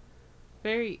was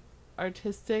very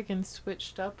artistic and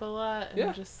switched up a lot and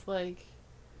Yeah. just like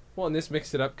Well, and this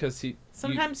mixed it up because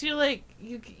sometimes you like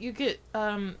you get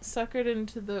suckered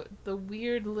into the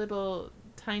weird little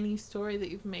tiny story that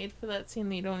you've made for that scene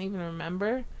that you don't even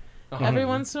remember. Every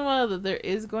once in a while that there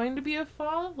is going to be a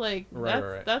fall, like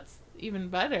Right. that's even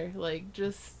better. Like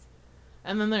just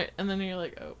and then you're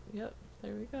like, oh yep,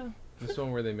 there we go. This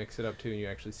one where they mix it up too, and you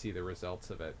actually see the results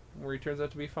of it, where he turns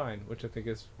out to be fine, which I think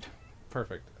is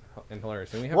perfect and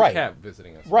hilarious. And we have a Right. cat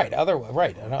visiting us. Right,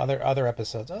 and other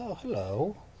episodes. Oh,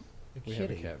 hello. A We have a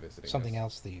kitty. cat visiting Something us.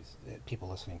 else these people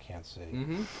listening can't see.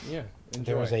 Mm-hmm. Yeah. Enjoy.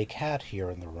 There was a cat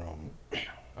here in the room.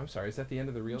 I'm sorry. Is that the end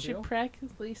of the real She deal?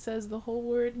 practically says the whole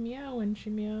word meow when she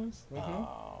meows.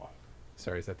 Oh.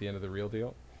 Sorry. Is that the end of the real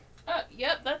deal?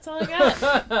 Yep, that's all I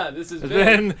got. This is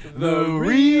Then the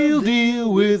real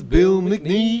deal with Bill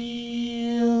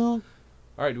McNeil.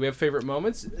 All right. Do we have favorite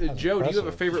moments? Joe, do you have a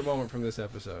impressive. favorite moment from this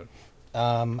episode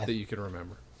I that you can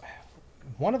remember?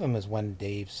 One of them is when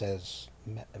Dave says,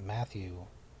 Matthew,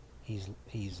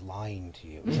 he's lying to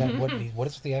you. Is that what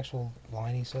is the actual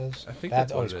line he says? I think that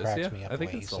that's what always it is. cracks Yeah, me up I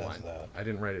think the way that's he the says line. that. I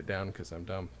didn't write it down because I'm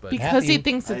dumb. But Because he Matthew-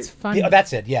 thinks it's funny. Oh,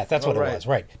 that's it. Yeah, that's what right. it was.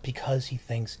 Right, because he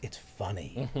thinks it's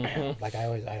funny. Like I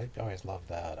always loved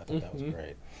that. I thought that was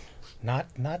great.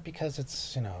 Not because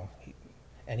it's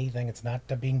anything. It's not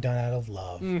being done out of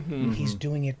love. He's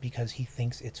doing it because he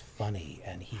thinks it's funny,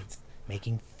 and he's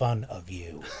making fun of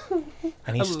you.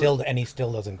 And he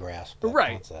still doesn't grasp that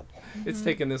Right. concept. it's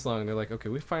taken this long. And they're like, okay,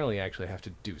 we finally actually have to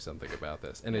do something about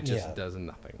this, and it just Yeah. does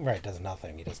nothing. Right, does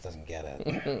nothing. He just doesn't get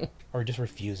it, or he just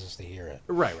refuses to hear it.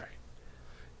 Right.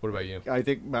 What about you? I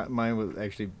think mine was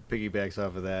actually piggybacks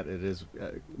off of that. It is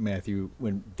Matthew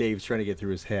when Dave's trying to get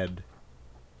through his head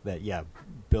that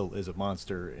Bill is a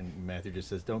monster, and Matthew just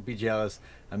says, "Don't be jealous.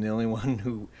 I'm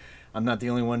not the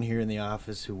only one here in the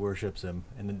office who worships him."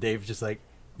 And then Dave's just like,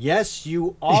 "Yes,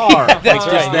 you are." That's Like, just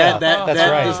right, yeah. That That's that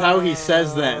right. is how he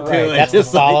says that too. Right, Like, that's the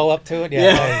just like- follow up to it.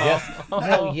 Yeah. Yeah. Yes.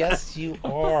 No, yes, you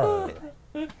are.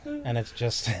 And it's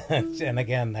just, and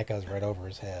again, that goes right over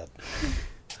his head.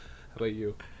 How about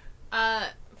you?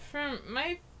 From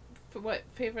my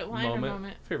favorite line or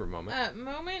moment? Favorite moment.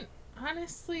 Moment.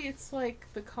 Honestly, it's like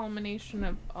the culmination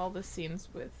of all the scenes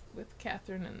with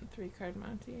Catherine and Three Card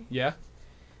Monty. Yeah.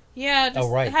 Yeah, just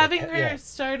right, having the her yeah.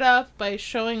 start off by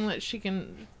showing that she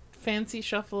can fancy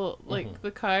shuffle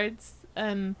the cards,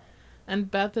 and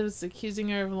Beth is accusing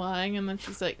her of lying, and then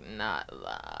she's like, not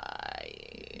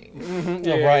lying.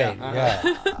 Oh, right.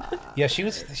 Yeah. She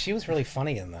was really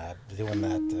funny in that, doing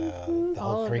that the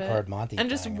All whole of 3 it. card Monty And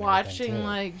just thing everything, watching too.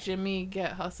 like Jimmy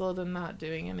get hustled and not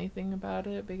doing anything about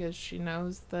it because she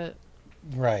knows that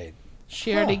Right.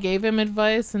 she already gave him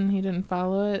advice and he didn't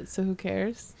follow it, so who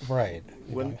cares? Right.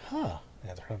 When- Going, huh.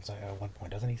 Yeah, at one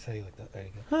point, doesn't he say like that? There you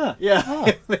go. Huh,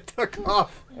 yeah. They took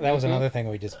off. That was another thing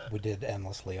we did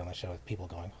endlessly on the show with people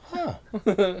going, huh,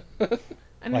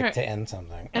 And like her to end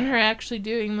something. and her actually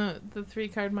doing the 3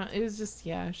 card it was just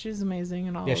she was amazing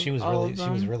and all. Yeah, she was all really of she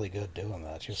was them. really good doing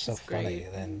that. She was so She's funny,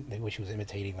 great. and the way she was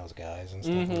imitating those guys and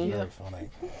stuff was very Yep. funny.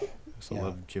 I also Yeah.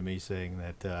 love Jimmy saying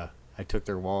that I took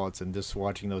their wallets, and just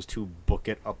watching those two book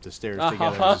it up the stairs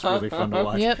together was just really fun to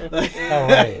watch. Yep. Oh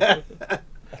right,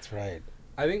 that's right.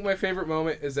 I think my favorite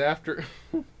moment is after.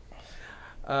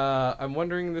 I'm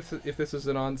wondering if this is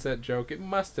an on-set joke. It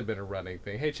must have been a running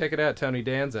thing. Hey, check it out, Tony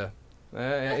Danza.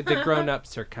 The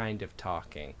grown-ups are kind of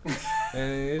talking.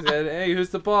 And he said, hey, who's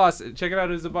the boss? Check it out,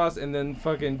 who's the boss? And then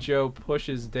fucking Joe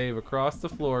pushes Dave across the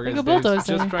floor. Like because a Dave's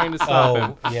bulldozer. just trying to stop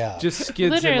him. yeah. Just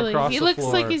skids him Literally, across he the looks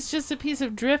floor. like he's just a piece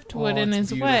of driftwood Oh, in it's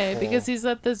his way beautiful. because he's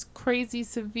at this crazy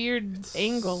severe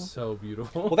angle. So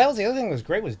beautiful. Well, that was the other thing that was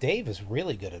great was Dave is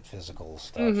really good at physical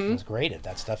stuff. Mm-hmm. He was great at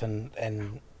that stuff and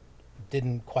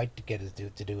didn't quite get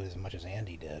to do it as much as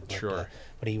Andy did. But, Sure.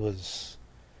 But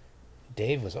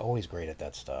Dave was always great at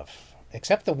that stuff.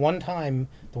 Except the one time,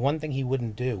 the one thing he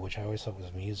wouldn't do, which I always thought was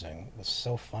amusing, was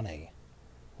so funny,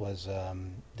 was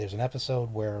there's an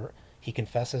episode where he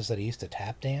confesses that he used to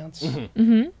tap dance.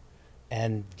 Mm-hmm.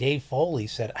 And Dave Foley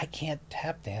said, I can't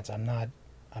tap dance. I'm not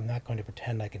going to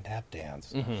pretend I can tap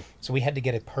dance. Mm-hmm. So we had to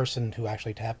get a person who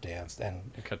actually tap danced and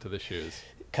Cut to the shoes.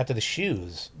 cut to the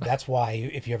shoes. That's why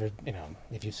if you ever,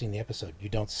 if you've seen the episode, you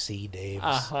don't see Dave's.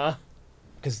 Uh-huh.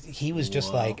 Because he was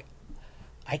just like,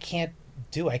 I can't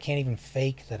even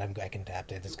fake that I can tap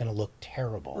dance. It's going to look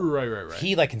terrible. Right.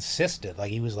 He like insisted.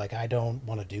 Like he was like, I don't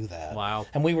want to do that. Wow.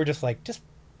 And we were just like, just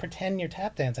pretend you're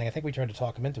tap dancing. I think we tried to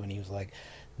talk him into it and he was like,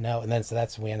 no. And then so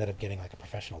we ended up getting like a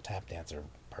professional tap dancer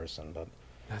person. But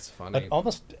That's funny.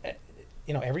 almost,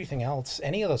 everything else,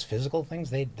 any of those physical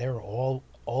things, they're all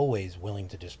always willing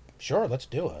to just, sure, let's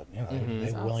do it. They were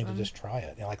That's willing to awesome. just try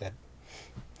it. Like that.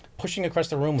 Pushing across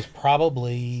the room was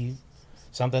probably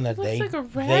something that Looks like a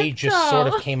they just sort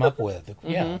of ragdoll. came up with.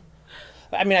 Yeah.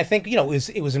 I mean, I think,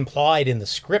 it was implied in the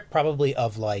script probably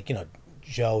of like,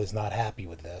 Joe is not happy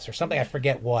with this or something. I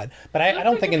forget what. But I Looks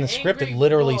don't like think in an the script it angry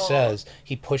literally bull. says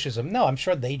he pushes him. No, I'm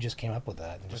sure they just came up with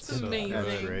that. And just It's amazing.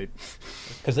 That's great.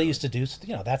 because they used to do,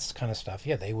 that's kind of stuff.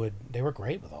 Yeah, they were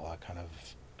great with all that kind of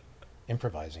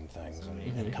improvising things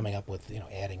and coming up with,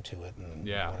 adding to it and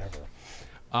Yeah. whatever.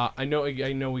 I know.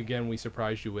 Again, we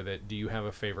surprised you with it. Do you have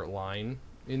a favorite line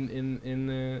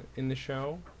in the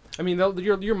show? I mean,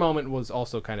 your moment was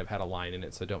also kind of had a line in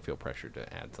it, so don't feel pressured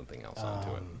to add something else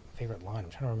onto it. Favorite line. I'm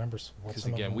trying to remember what Because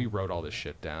some of again, them- we wrote all this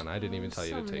shit down. I didn't even tell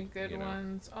you so to many take. good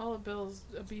ones. All of Bill's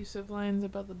abusive lines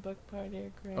about the book party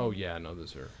are great. Oh yeah, no,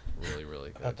 those are really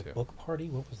really About good the too. book party?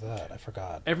 What was that? I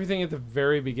forgot. Everything at the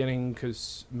very beginning,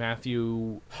 because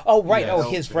Matthew. Oh, right. Yeah, Oh,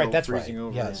 hell- his hell right. That's right. freezing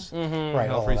over. Yes. Mhm, Right.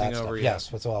 hell All of freezing that stuff. over, yeah.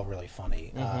 Yes. It's all really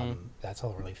funny. Mhm. That's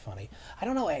all really funny. I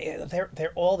don't know.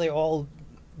 They all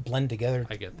blend together.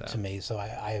 I get that. To me. So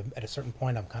I at a certain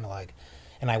point I'm kind of like,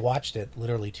 and I watched it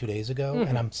literally 2 days ago, Mm-hmm.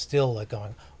 and I'm still like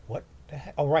going, what the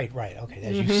heck? Oh, right. Okay.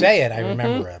 As you say it, I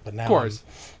remember it. But now, Of course.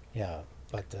 yeah.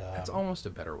 But That's almost a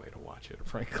better way to watch it,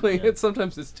 frankly.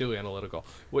 Sometimes it's too analytical.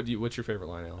 What's your favorite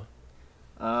line,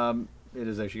 Ella? It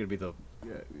is actually going to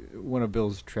be one of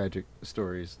Bill's tragic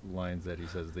stories lines that he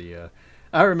says.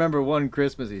 I remember one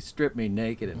Christmas he stripped me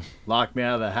naked and locked me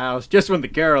out of the house just when the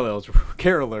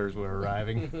carolers were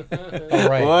arriving. oh,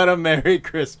 right. What a Merry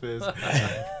Christmas.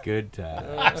 Good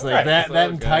times. It's like that So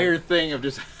good. entire thing of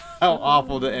just how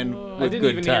awful to end I with didn't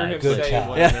good even hear him times. Good say times.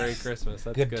 "What Yeah. a Merry Christmas."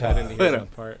 That's Good good. I didn't times. hear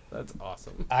that part. That's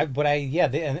awesome.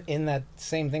 In that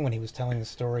same thing when he was telling the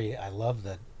story, I love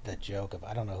that joke of,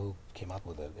 I don't know who came up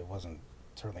with it. It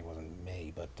certainly wasn't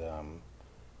me, but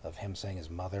of him saying his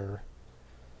mother.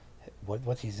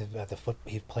 What's he's at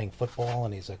he's playing football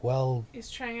and he's like, well,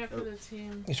 He's trying out for the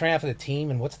team. he's trying out for the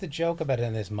team, and what's the joke about it?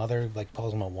 And his mother like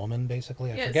calls him a woman,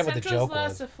 basically. I forget what the Central's joke lost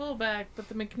was. a fullback, but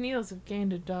the McNeils have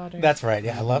gained a daughter. That's right.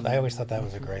 Yeah, I always thought that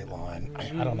was a great line.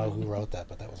 I don't know who wrote that,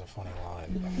 but that was a funny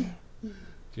line. Do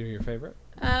you know your favorite?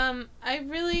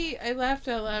 I laughed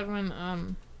out loud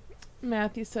when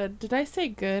Matthew said, "Did I say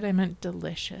good? I meant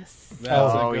delicious."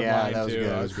 That's Oh, a good yeah, line that was too. good. I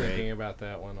That was was great. thinking about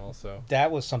that one also.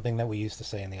 That was something that we used to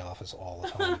say in the office all the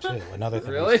time too. Another thing.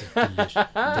 Really?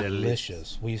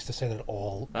 Delicious. We used to say that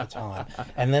all the time.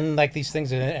 And then like these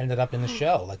things that ended up in the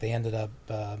show, like they ended up.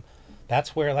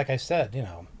 That's where, like I said,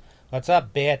 what's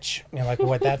up, bitch? Like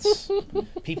what? That's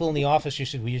people in the office.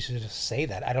 We used to just say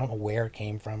that. I don't know where it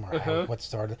came from or what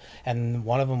started. And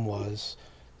one of them was,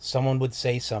 someone would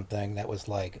say something that was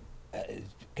like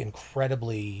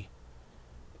incredibly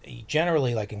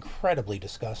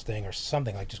disgusting or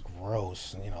something like just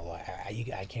gross. And, like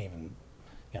I can't even.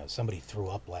 Somebody threw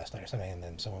up last night or something, and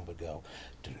then someone would go,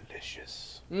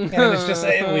 "Delicious," and it's just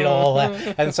we'd all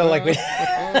laugh, and so like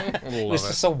it was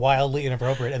just so wildly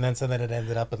inappropriate. And then it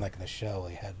ended up in like the show.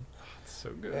 We had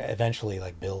So good. eventually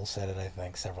like Bill said it, I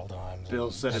think, several times. Bill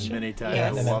and, said it many times. Yeah, I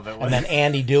and, then, love it. and then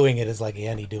Andy doing it is like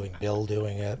Andy doing Bill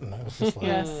doing it, and it was just like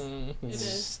Yes, it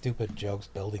is. stupid jokes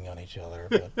building on each other.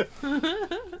 But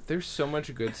There's so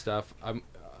much good stuff.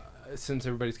 Since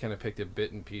everybody's kind of picked a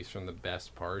bit and piece from the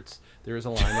best parts, there is a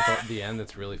line at the end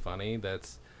that's really funny.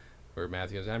 That's where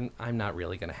Matthew goes, "I'm not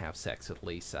really going to have sex with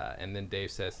Lisa," and then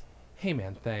Dave says, hey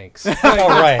man, thanks. Oh,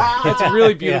 right. It's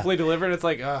really beautifully delivered. It's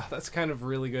like, that's kind of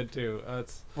really good too.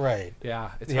 It's right.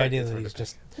 yeah. It's The hard, idea it's that hard he's to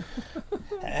just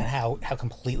and how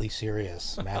completely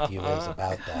serious Matthew is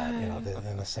about that. You know,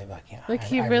 in the same Like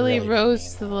he I really didn't rose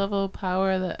mean to the that. level of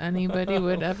power that anybody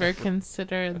would ever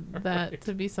consider that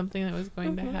to be something that was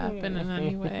going to happen in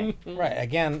any way. Right.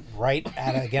 Again, right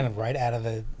out of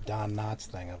the Don Knotts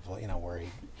thing of where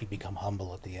he'd become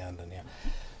humble at the end and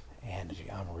and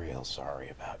I'm real sorry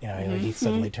about he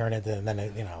suddenly turned into and then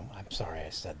I'm sorry I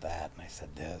said that and I said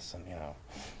this and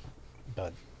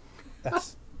but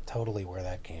that's totally where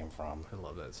that came from. I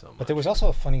love that so much. But there was also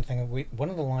a funny thing. One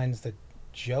of the lines that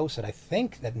Joe said, I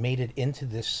think, that made it into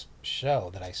this show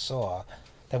that I saw,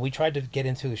 that we tried to get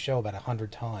into the show about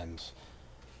 100 times,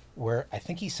 where I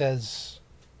think he says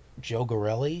Joe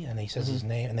Gorelli, and he says his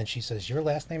name, and then she says, "Your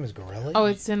last name is Gorelli?" Oh,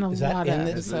 it's in a Is that lot in of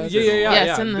this? episodes. Yeah.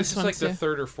 It's in This this is one like the too.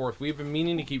 third or fourth. We've been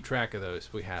meaning to keep track of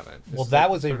those. We haven't. This Well, is that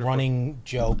like was the a third or running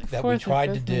joke that we Fourth or tried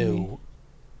to fifth, do, maybe.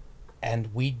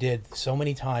 and we did so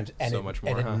many times, and So much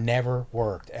more, and it huh? never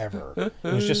worked ever.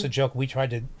 It was just a joke. We tried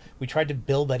to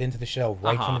build that into the show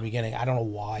right from the beginning. I don't know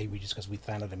why. Because we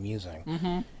found it amusing.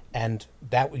 Mm-hmm. And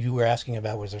that you were asking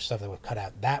about, was there stuff that was cut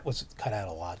out? That was cut out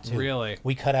a lot too. Really?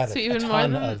 We cut out So a even more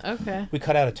ton than of. okay. We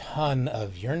cut out a ton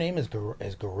of your name is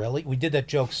Gorelli. We did that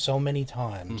joke so many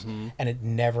times, and it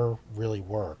never really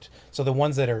worked. So the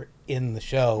ones that are in the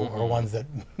show are ones that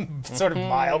sort of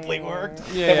mildly worked.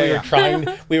 Yeah, that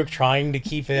yeah. we were trying to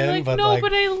keep in, You're like, but no, like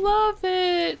but I love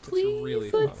it. Please, It's really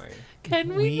let's- funny. Can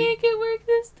we We- make it work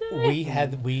this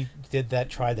time? we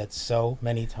tried that so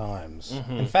many times.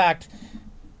 In fact,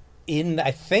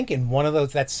 I think in one of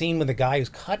those, that scene with the guy who's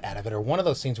cut out of it, or one of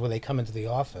those scenes where they come into the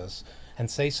office and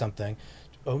say something,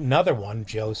 another one,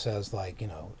 Joe says like,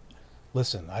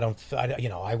 listen,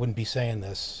 I wouldn't be saying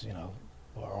this,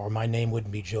 or my name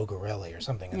wouldn't be Joe Gorelli or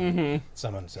something. And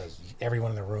someone says,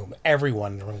 everyone in the room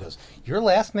goes, your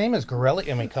last name is Gorelli?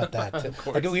 And we cut that.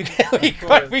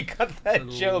 Like, we cut that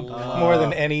joke more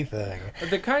than anything.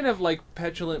 The kind of like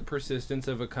petulant persistence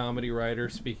of a comedy writer,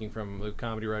 speaking from the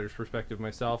comedy writer's perspective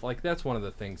myself, like that's one of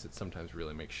the things that sometimes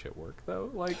really makes shit work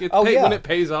though. Like when it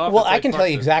pays off. Well, it's I like, can fuck tell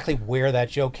you this. exactly where that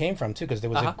joke came from too, because there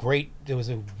was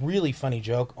a really funny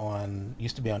joke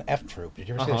used to be on F Troop. Did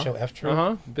you ever see the show F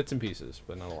Troop? Bits and pieces,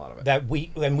 but not a lot of it. That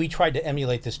we tried to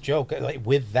emulate this joke like,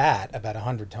 with that about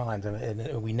 100 times,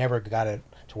 and we never got it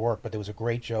to work. But there was a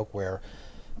great joke where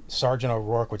Sergeant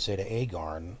O'Rourke would say to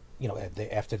Agarn,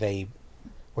 after they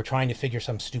were trying to figure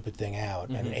some stupid thing out,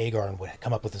 and Agarn would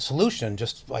come up with a solution,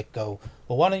 just like go,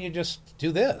 well, why don't you just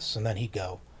do this? And then he'd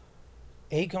go,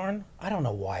 Agarn, I don't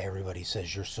know why everybody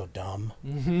says you're so dumb.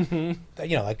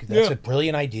 Like that's a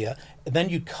brilliant idea. And then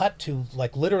you cut to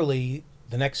like literally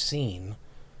the next scene,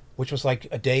 which was like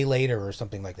a day later or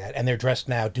something like that, and they're dressed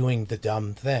now doing the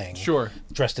dumb thing. Sure.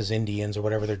 Dressed as Indians or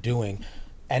whatever they're doing.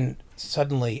 And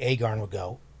suddenly Agarn would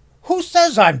go, who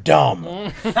says I'm dumb?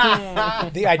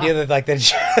 The idea that like that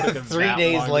 3 that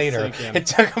days long to later, sink in. it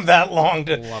took him that long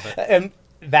to Love it. And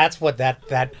that's what that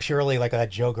purely like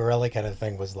that Joe Gorelli kind of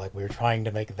thing was like. We were trying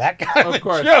to make that kind of, Of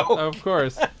course, a joke, of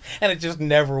course. and it just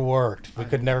never worked. We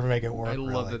could never make it work. I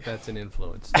love really. that that's an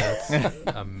influence. That's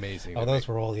amazing. Oh, to those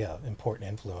me. were all important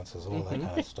influences, all that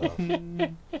kind of stuff.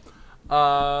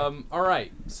 All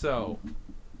right, so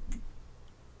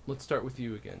let's start with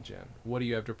you again, Jen. What do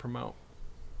you have to promote?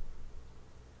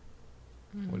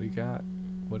 What do you got?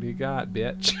 What do you got,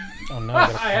 bitch? Oh no! I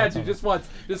had you just once,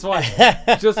 just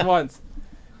once.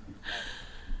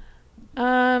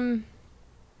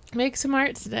 Make some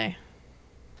art today.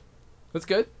 That's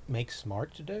good. Make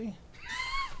smart today.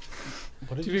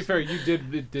 What did To you be fair, you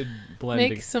did blending.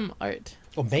 Make some art.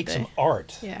 Oh, make today. some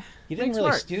art. Yeah. You didn't Make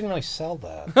really. smart. You didn't really sell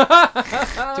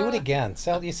that. Do it again.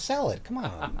 Sell it. Come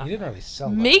on. You didn't really sell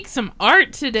that. Make some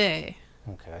art today.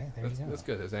 Okay, there you go. That's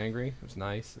good. It's angry. It's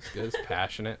nice. It's good. It's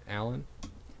passionate. Alan.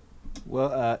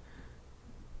 Well,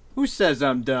 who says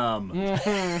I'm dumb?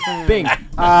 Bing. Go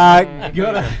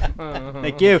to,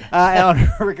 thank you.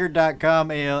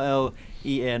 AlanRueckert.com.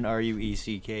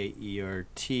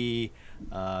 ALLENRUECKERT.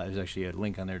 There's actually a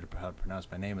link on there to how to pronounce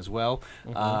my name as well.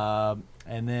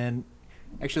 And then,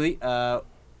 actually,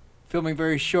 filming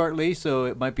very shortly, so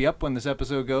it might be up when this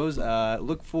episode goes.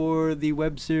 Look for the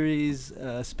web series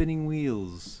Spinning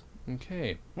Wheels.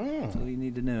 Okay. That's all you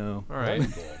need to know. All right.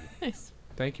 Nice.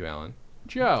 Thank you, Alan.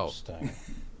 Joe. Interesting.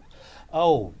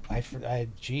 Oh,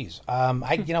 geez.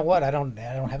 You know what? I don't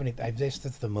have any.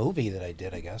 It's the movie that I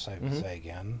did. I guess I would say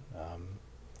again.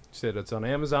 Said it's on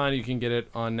Amazon. You can get it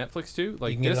on Netflix too.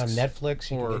 Like you can get it on discs?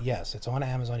 Netflix. or- Yes, it's on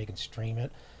Amazon. You can stream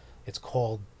it. It's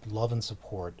called Love and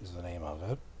Support is the name of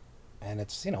it. and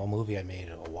it's a movie I made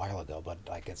a while ago, but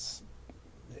like it's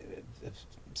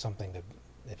something that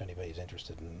if anybody's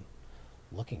interested in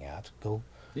looking at, go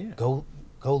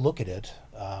look at it.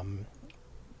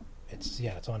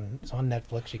 It's on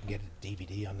Netflix. You can get a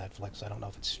DVD on Netflix. I don't know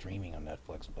if it's streaming on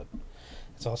Netflix, but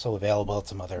it's also available at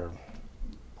some other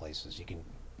places. You can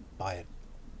buy it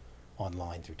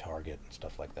online through Target and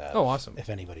stuff like that. Oh, awesome. If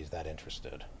anybody's that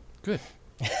interested. Good.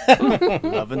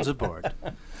 Love and support.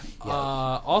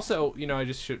 Also, I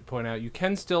just should point out, you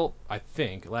can still, I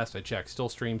think, last I checked, still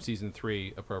stream season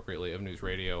 3 appropriately of News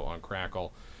Radio on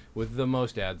Crackle with the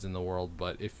most ads in the world.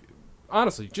 But if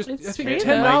honestly, just It's I think free,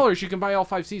 $10 you can buy all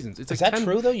 5 seasons. It's Is like that 10,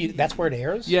 true though? That's where it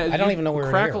airs. Yeah, I don't even know where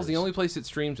Crackle's it airs. the only place that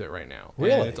streams it right now.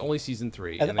 Really? And it's only season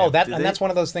 3. And, they have- that's one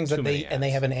of those things Too that many they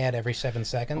ads. have an ad every 7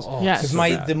 seconds. Oh, Yes. Because so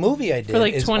bad. the movie I did For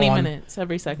like is 20 on, minutes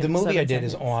every second. The movie 7 I did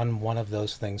is seconds. on one of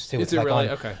those things too. Is It's it like really?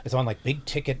 on, Okay. It's on like big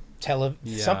ticket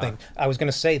Yeah. something. I was going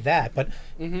to say that, but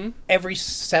Mm-hmm. every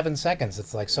 7 seconds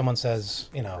it's like someone says,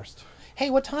 hey,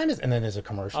 what time is? And then there's a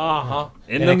commercial. Uh-huh.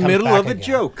 In And the it comes middle back of a again.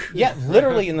 joke. Yeah,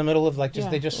 literally in the middle of like Yeah.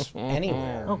 they just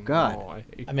anywhere. Oh, God. I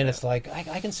hate I mean, it's like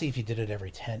I can see if you did it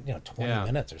every 20 Yeah.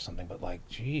 minutes or something, but like,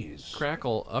 geez.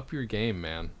 Crackle, up your game,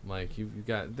 man. Like you've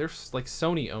got, there's like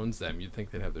Sony owns them. You'd think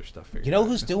they'd have their stuff figured. You know out.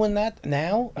 who's doing that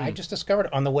now? I just discovered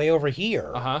it on the way over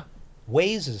here. Uh-huh.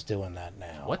 Waze is doing that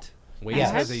now. What? Waze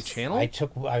Yes. has a channel?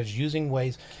 I was using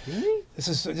Waze. This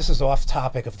is off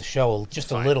topic of the show just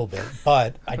a little bit,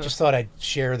 but I just thought I'd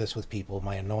share this with people.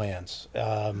 My annoyance.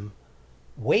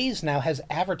 Waze now has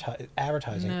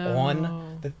advertising No.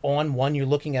 on one. You're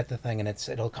looking at the thing, and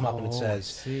it'll come up and it Oh, I says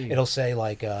see. it'll say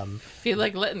like Feel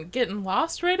like getting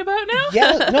lost right about now?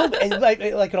 yeah no and like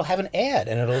it'll have an ad,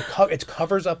 and it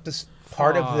covers up this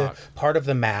part of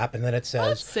the map, and then it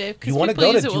says That's safe, 'cause you want to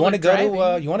people go use to it do you while want to they're go to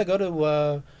driving. you want to go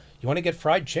to you want to get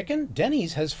fried chicken?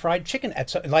 Denny's has fried chicken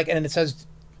at and it says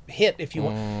hit if you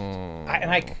want.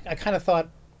 I kind of thought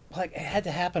like it had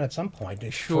to happen at some point.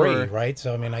 It's Sure. free, right?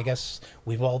 So I mean, I guess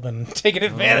we've all been taking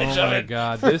advantage Oh of my it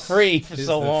God! for This free for is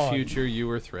so the long. future you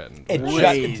were threatened. It with.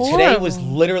 Waze. today was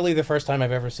Horrible. literally the first time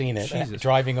I've ever seen it Jesus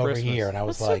driving over Christmas. here, and I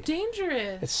was What's like, so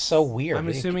dangerous? it's so weird. I'm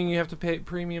assuming you have to pay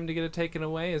premium to get it taken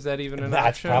away. Is that even an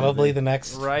That's option? probably the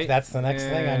next. Right? That's the next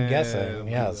thing I'm guessing.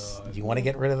 Yeah, Yes. You want to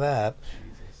get rid of that.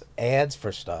 Ads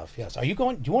for stuff. Yes. Are you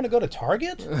going? Do you want to go to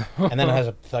Target? And then it has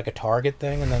a Target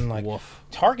thing, and then like Woof.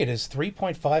 Target is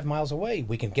 3.5 miles away.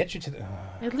 We can get you to the.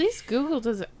 At least Google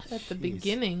does it at the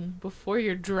beginning before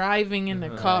you're driving in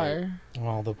a car.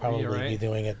 Well, they'll probably right. be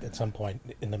doing it at some point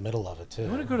in the middle of it too. You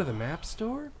want to go to the map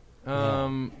store?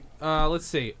 Let's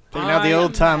see. Taking out the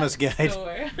old Thomas guide.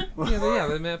 Yeah,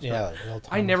 the map store. Yeah. well,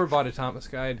 I Thomas- never bought a Thomas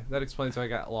guide. That explains why I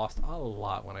got lost a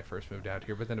lot when I first moved out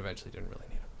here, but then eventually didn't really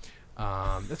need it.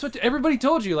 That's what everybody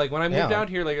told you. Like when I moved Yeah. out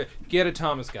here, like get a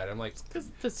Thomas guide. I'm like,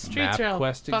 Because the streets are all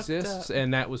MapQuest fucked exists, up.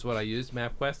 and that was what I used,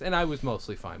 MapQuest, and I was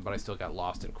mostly fine, but I still got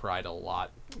lost and cried a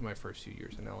lot my first few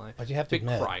years in LA. But you have to Big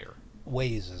admit, crier.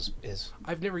 Waze is.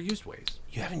 I've never used Waze.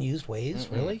 You haven't used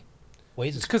Waze, really? Waze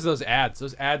It's is. because of those ads.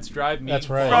 Those ads drive me. That's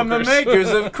right. From the bonkers. makers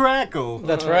of Crackle.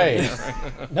 That's right.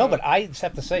 No, but I just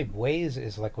have to say, Waze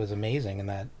was amazing in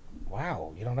that.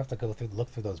 Wow, you don't have to look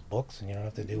through those books, and you don't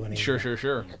have to do any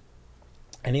Sure.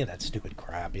 any of that stupid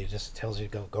crap. It just tells you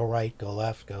go right, go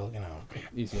left, go.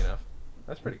 Easy enough.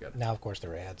 That's pretty good. Now, of course,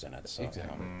 there are ads in it. So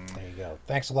Exactly. there you go.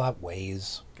 Thanks a lot,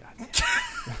 Waze.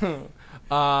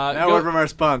 Now word from our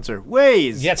sponsor,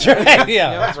 Waze. Yeah, that's right.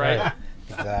 Yeah, that's right.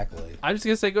 Exactly. I'm just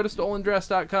going to say go to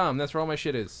stolendress.com. That's where all my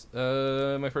shit is.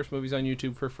 My first movie's on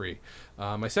YouTube for free.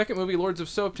 My second movie, Lords of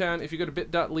Soaptown, if you go to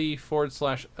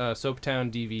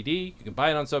bit.ly/Soaptown DVD, you can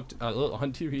buy it on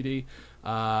on DVD.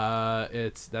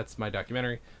 That's my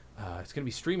documentary. It's going to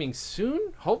be streaming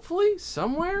soon, hopefully,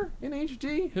 somewhere in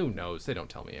HD. Who knows? They don't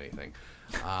tell me anything.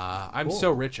 I'm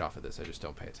so rich off of this, I just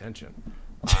don't pay attention.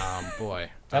 Boy.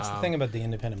 That's the thing about the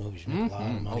independent movies. You make a lot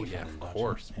of money Oh, yeah, from them, of don't you?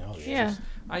 course. Oh, Yeah.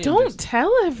 I am Don't just-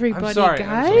 tell everybody, I'm sorry.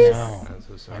 guys. I'm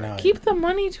so sorry. I know. Keep the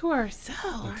money to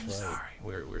ourselves. That's right.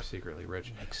 Sorry. We're secretly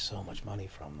rich. Make so much money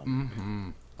from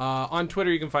them. On Twitter,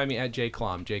 you can find me at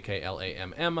jklamm,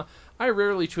 JKLAMM. I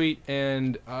rarely tweet,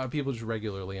 and people just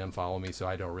regularly unfollow me, so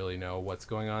I don't really know what's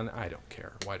going on. I don't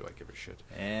care. Why do I give a shit?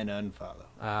 And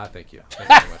unfollow. Thank you. Thank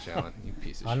you very much, Alan. You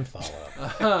piece of shit.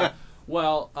 Unfollow.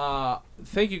 Well,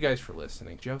 thank you guys for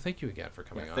listening. Joe, thank you again for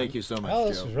coming on. Thank you so much, Oh,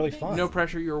 this Joe. was really fun. No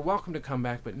pressure. You're welcome to come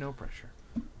back, but no pressure.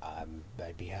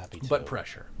 I'd be happy to. But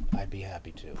pressure. I'd be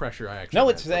happy to. Pressure, I actually No,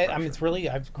 meant it's for I mean pressure. it's really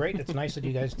great. It's nice that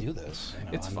you guys do this.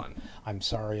 It's fun. I'm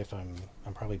sorry if I'm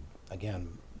probably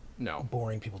again No.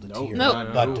 boring people to Nope. tears. Nope.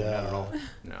 But not at all.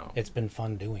 No. it's been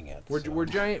fun doing it. We're, so. we're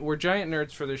giant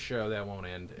nerds for this show that won't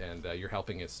end, and you're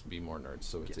helping us be more nerds,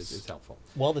 so it's helpful.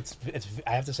 Well, it's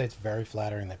I have to say it's very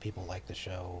flattering that people like the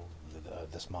show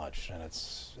this much, and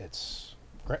it's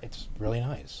great. It's really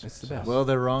nice. It's the best. Well,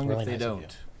 they're wrong Really if they nice of you.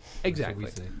 don't. Exactly.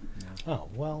 That's what we say. Oh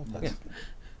well, that's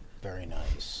very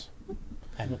nice.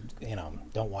 And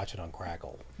don't watch it on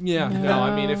Crackle. Yeah. No,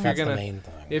 I mean, if That's you're the gonna, main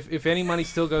thing. if any money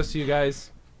still goes to you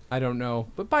guys, I don't know,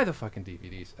 but buy the fucking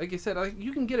DVDs. Like I said,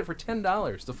 you can get it for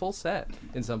 $10, the full set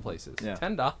in some places. Yeah.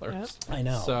 $10. Yep. I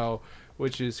know. So,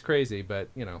 which is crazy, but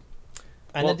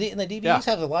And well, the DVDs yeah.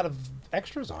 have a lot of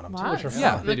extras on them too, which are Lots. fun.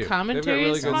 Yeah, The they do. They've got commentary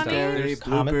really is good funny. stuff.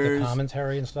 Commentary, The bloopers.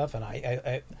 commentary and stuff, and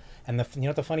I and the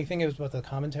what the funny thing is about the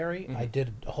commentary, Mm-hmm. I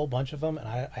did a whole bunch of them, and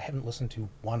I haven't listened to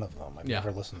one of them. I've Yeah.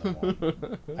 never listened to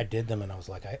one. I did them, and I was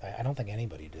like, I don't think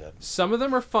anybody did. Some of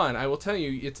them are fun. I will tell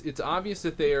you, it's obvious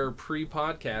that they are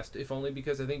pre-podcast, if only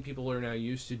because I think people are now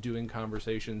used to doing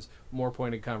conversations, more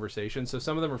pointed conversations. So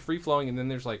some of them are free-flowing, and then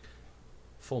there's like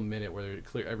full minute where they're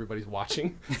clear everybody's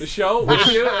watching the show. and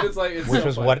it's like it's Which so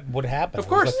was fun. what would happen. Of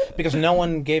course. Because no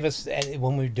one gave us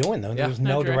when we were doing them. Yeah. There was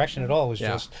No no direction at all. It was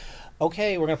Yeah. just,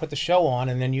 okay, we're gonna put the show on,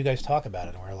 and then you guys talk about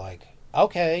it, and we're like,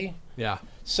 okay. Yeah.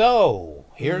 So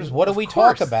here's what do Of we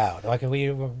course. talk about? Like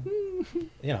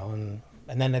and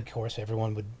then of course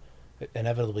everyone would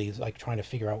inevitably like trying to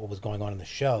figure out what was going on in the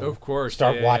show. Of course.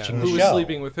 start yeah, watching yeah. the Who show. was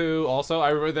sleeping with who? Also, I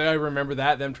remember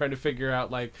that them trying to figure out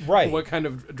like Right. what kind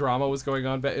of drama was going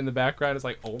on in the background. It's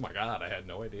like, oh my god, I had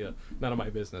no idea. None of my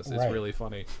business. It's Right. really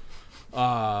funny.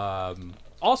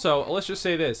 Also, let's just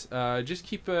say this. Just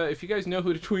keep, if you guys know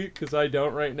who to tweet, because I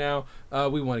don't right now,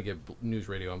 we want to get News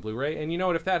Radio on Blu-ray. And you know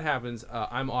what? If that happens,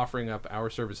 I'm offering up our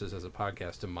services as a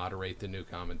podcast to moderate the new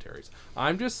commentaries.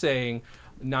 I'm just saying,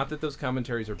 not that those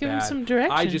commentaries are Give 'em bad. some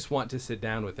direction. I just want to sit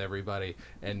down with everybody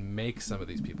and make some of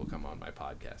these people come on my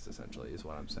podcast, essentially, is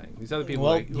what I'm saying. These other people,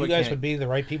 Well, like, you guys would be the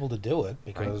right people to do it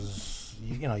because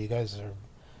you guys are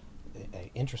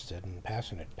interested and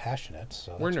passionate.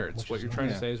 So We're that's- nerds. which What is you're trying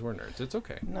to yeah. say is we're nerds. It's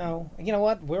okay. No, you know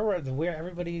what? We're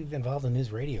everybody involved in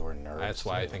news radio are nerds. That's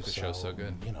why I too, think the show's so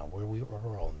good.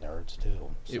 We're all nerds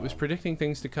too. It was so. predicting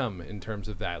things to come in terms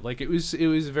of that. Like it was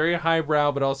very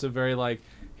highbrow, but also very like,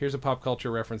 here's a pop culture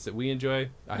reference that we enjoy.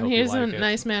 I And hope here's you a like it.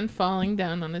 nice man falling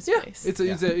down on his Yeah, face. it's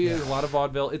a lot of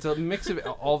vaudeville. It's a mix of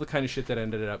all the kind of shit that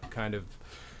ended up kind of.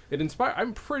 It inspired.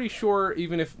 I'm pretty sure,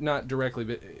 even if not directly,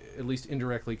 but at least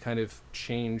indirectly, kind of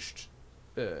changed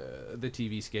the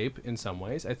TV scape in some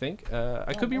ways. I think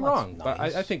I could be well, that's wrong, but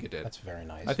nice. I think it did. That's very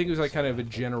nice. I think it was like kind of a So,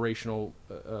 generational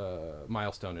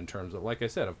milestone in terms of, like I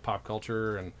said, of pop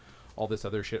culture and all this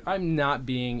other shit. I'm not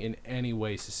being in any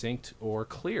way succinct or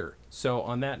clear. So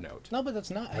on that note, No, but that's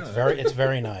not. It's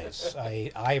very nice.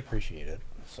 I appreciate it.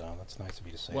 So that's nice of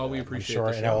you to say. Well, we that. appreciate I'm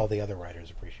sure the and show. all the other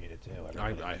writers appreciate it too.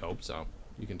 Everybody. I hope so.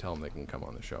 You can tell them they can come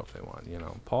on the show if they want.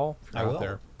 Paul, if you're I out will.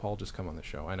 there, Paul, just come on the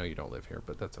show. I know you don't live here,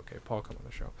 but that's okay. Paul, come on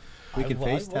the show. We can I'll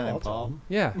FaceTime, tell Paul. them.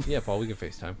 Yeah, Paul, we can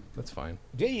FaceTime. That's fine.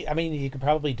 Yeah, I mean, you could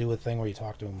probably do a thing where you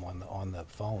talk to him on the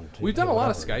phone. Too, We've done a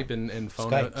lot of whatever. Skype and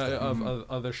phone Skype of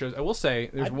other shows. I will say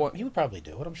there's one. He would probably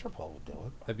do it. I'm sure Paul would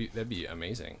do it. That'd be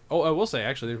amazing. Oh, I will say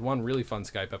actually, there's one really fun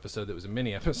Skype episode that was a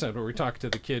mini episode where we talked to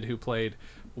the kid who played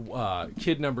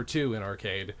kid number 2 in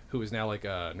Arcade, who is now like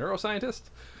a neuroscientist,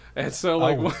 and so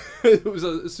like it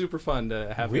was super fun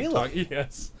to have him Really? talk.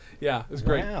 Yes, yeah, it was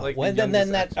great. Wow. Like Well, the then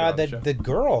youngest that actor on the show. the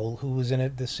girl who was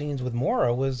in the scenes with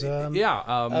Mora was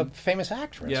a famous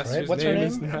actress, yes, right? whose What's her name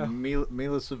is name? now-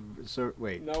 Mila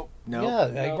wait. Nope. No.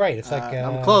 Yeah, No. right. It's like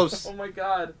I'm close. Oh my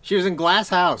God. She was in Glass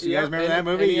House. You Yep, guys remember that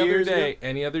movie? Any other years ago? day.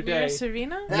 Any other Mira day.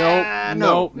 Servina?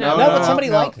 No. No, but somebody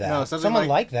no, like that. no, something Someone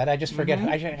like- like that. I just forget.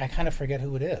 I kind of forget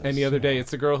who it is. Any other day.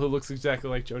 It's the girl who looks exactly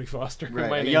like Jodie Foster. Right.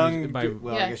 My a name young. is, my,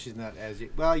 well, I Yeah. guess she's not as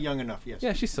young enough. Yes.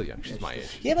 yeah, she's still young. She's my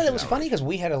age. Yeah, but it was She's funny outrageous. because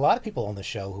we had a lot of people on the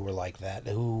show who were like that,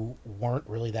 who weren't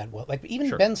really that well. Like even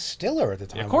Sure. Ben Stiller at the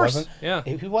time of course. wasn't. Yeah.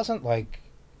 He wasn't like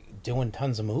doing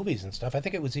tons of movies and stuff. I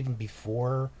think it was even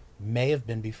before. May have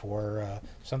been before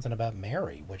something about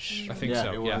Mary, which I think Yeah,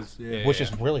 so. it Yeah. was, yeah. which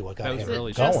is really what got That was him Was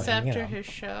really it going. just after you know. his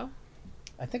show?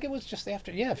 I think it was just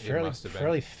after. Yeah, fairly must have been.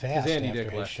 fairly 'Cause fast Andy after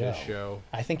Dick his left show. his show.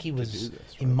 I think he was. do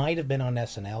this, He right? might have been on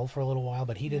SNL for a little while,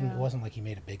 but he didn't. Yeah. It wasn't like he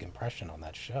made a big impression on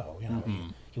that show. You know,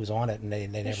 he was on it, and they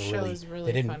never show really. is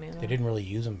really they didn't. funny, though. They didn't really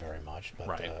use him very much. But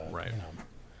Right, right. You know.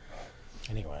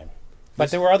 Anyway. But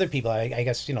there were other people. I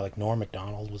guess like Norm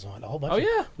Macdonald was on a whole bunch. Oh, of,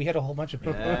 yeah. we had a whole bunch of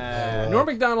people. Yeah. Norm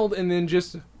Macdonald, and then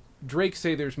just Drake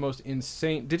Sather's most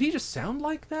insane. Did he just sound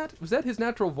like that? Was that his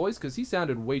natural voice? Because he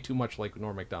sounded way too much like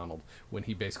Norm Macdonald when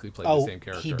he basically played the same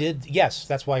character. he did. Yes,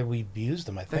 that's why we used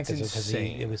him. I think That's because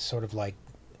insane. it was sort of like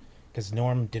because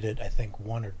Norm did it, I think,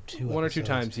 one or two episodes.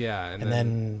 times, yeah. And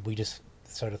then we just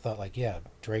sort of thought, like, yeah,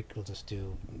 Drake will just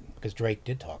do, because Drake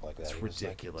did talk like that. It's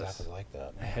ridiculous. Exactly like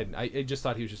that. I just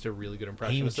thought he was just a really good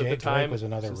impressionist at the time. Drake was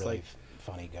another really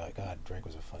funny guy. God, Drake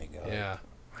was a funny guy. Yeah.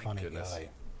 Funny guy.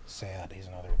 Sad. He's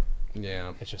another.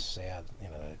 Yeah. It's just sad,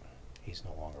 that he's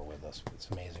no longer with us. It's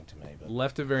amazing to me. But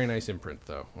left a very nice imprint,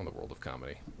 though, on the world of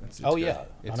comedy. It's oh, good. yeah.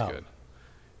 It's good.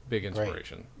 Big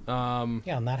inspiration. Yeah,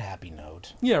 on that happy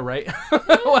note. Yeah, right.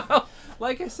 Well,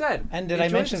 like I said. And did I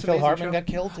mention Phil Hartman got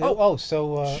killed, too?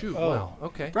 Shoot, wow.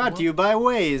 Okay. Brought to you by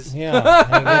Waze.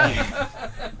 Yeah.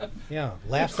 Yeah,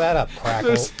 laugh that up,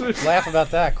 Crackle. Laugh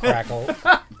about that, Crackle.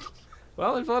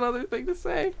 Well, there's one other thing to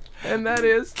say, and that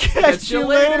is... Catch you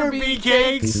later,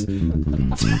 B-Cakes!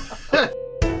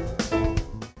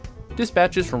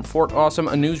 Dispatches from Fort Awesome,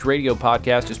 a news radio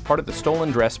podcast, is part of the Stolen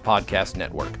Dress Podcast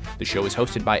Network. The show is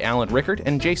hosted by Alan Rickard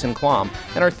and Jason Klom,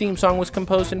 and our theme song was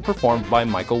composed and performed by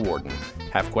Michael Warden.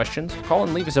 Have questions? Call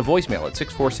and leave us a voicemail at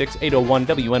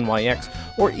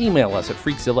 646-801-WNYX or email us at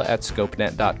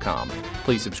freakzilla@scopenet.com.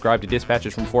 Please subscribe to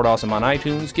Dispatches from Fort Awesome on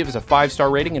iTunes, give us a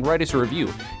 5-star rating, and write us a review.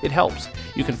 It helps.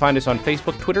 You can find us on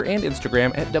Facebook, Twitter, and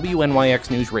Instagram at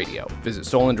WNYX News Radio. Visit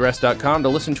stolendress.com to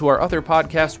listen to our other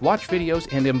podcasts, watch videos,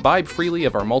 and imbibe freely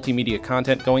of our multimedia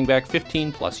content going back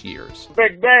 15+ years.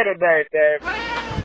 Big day today, Dave.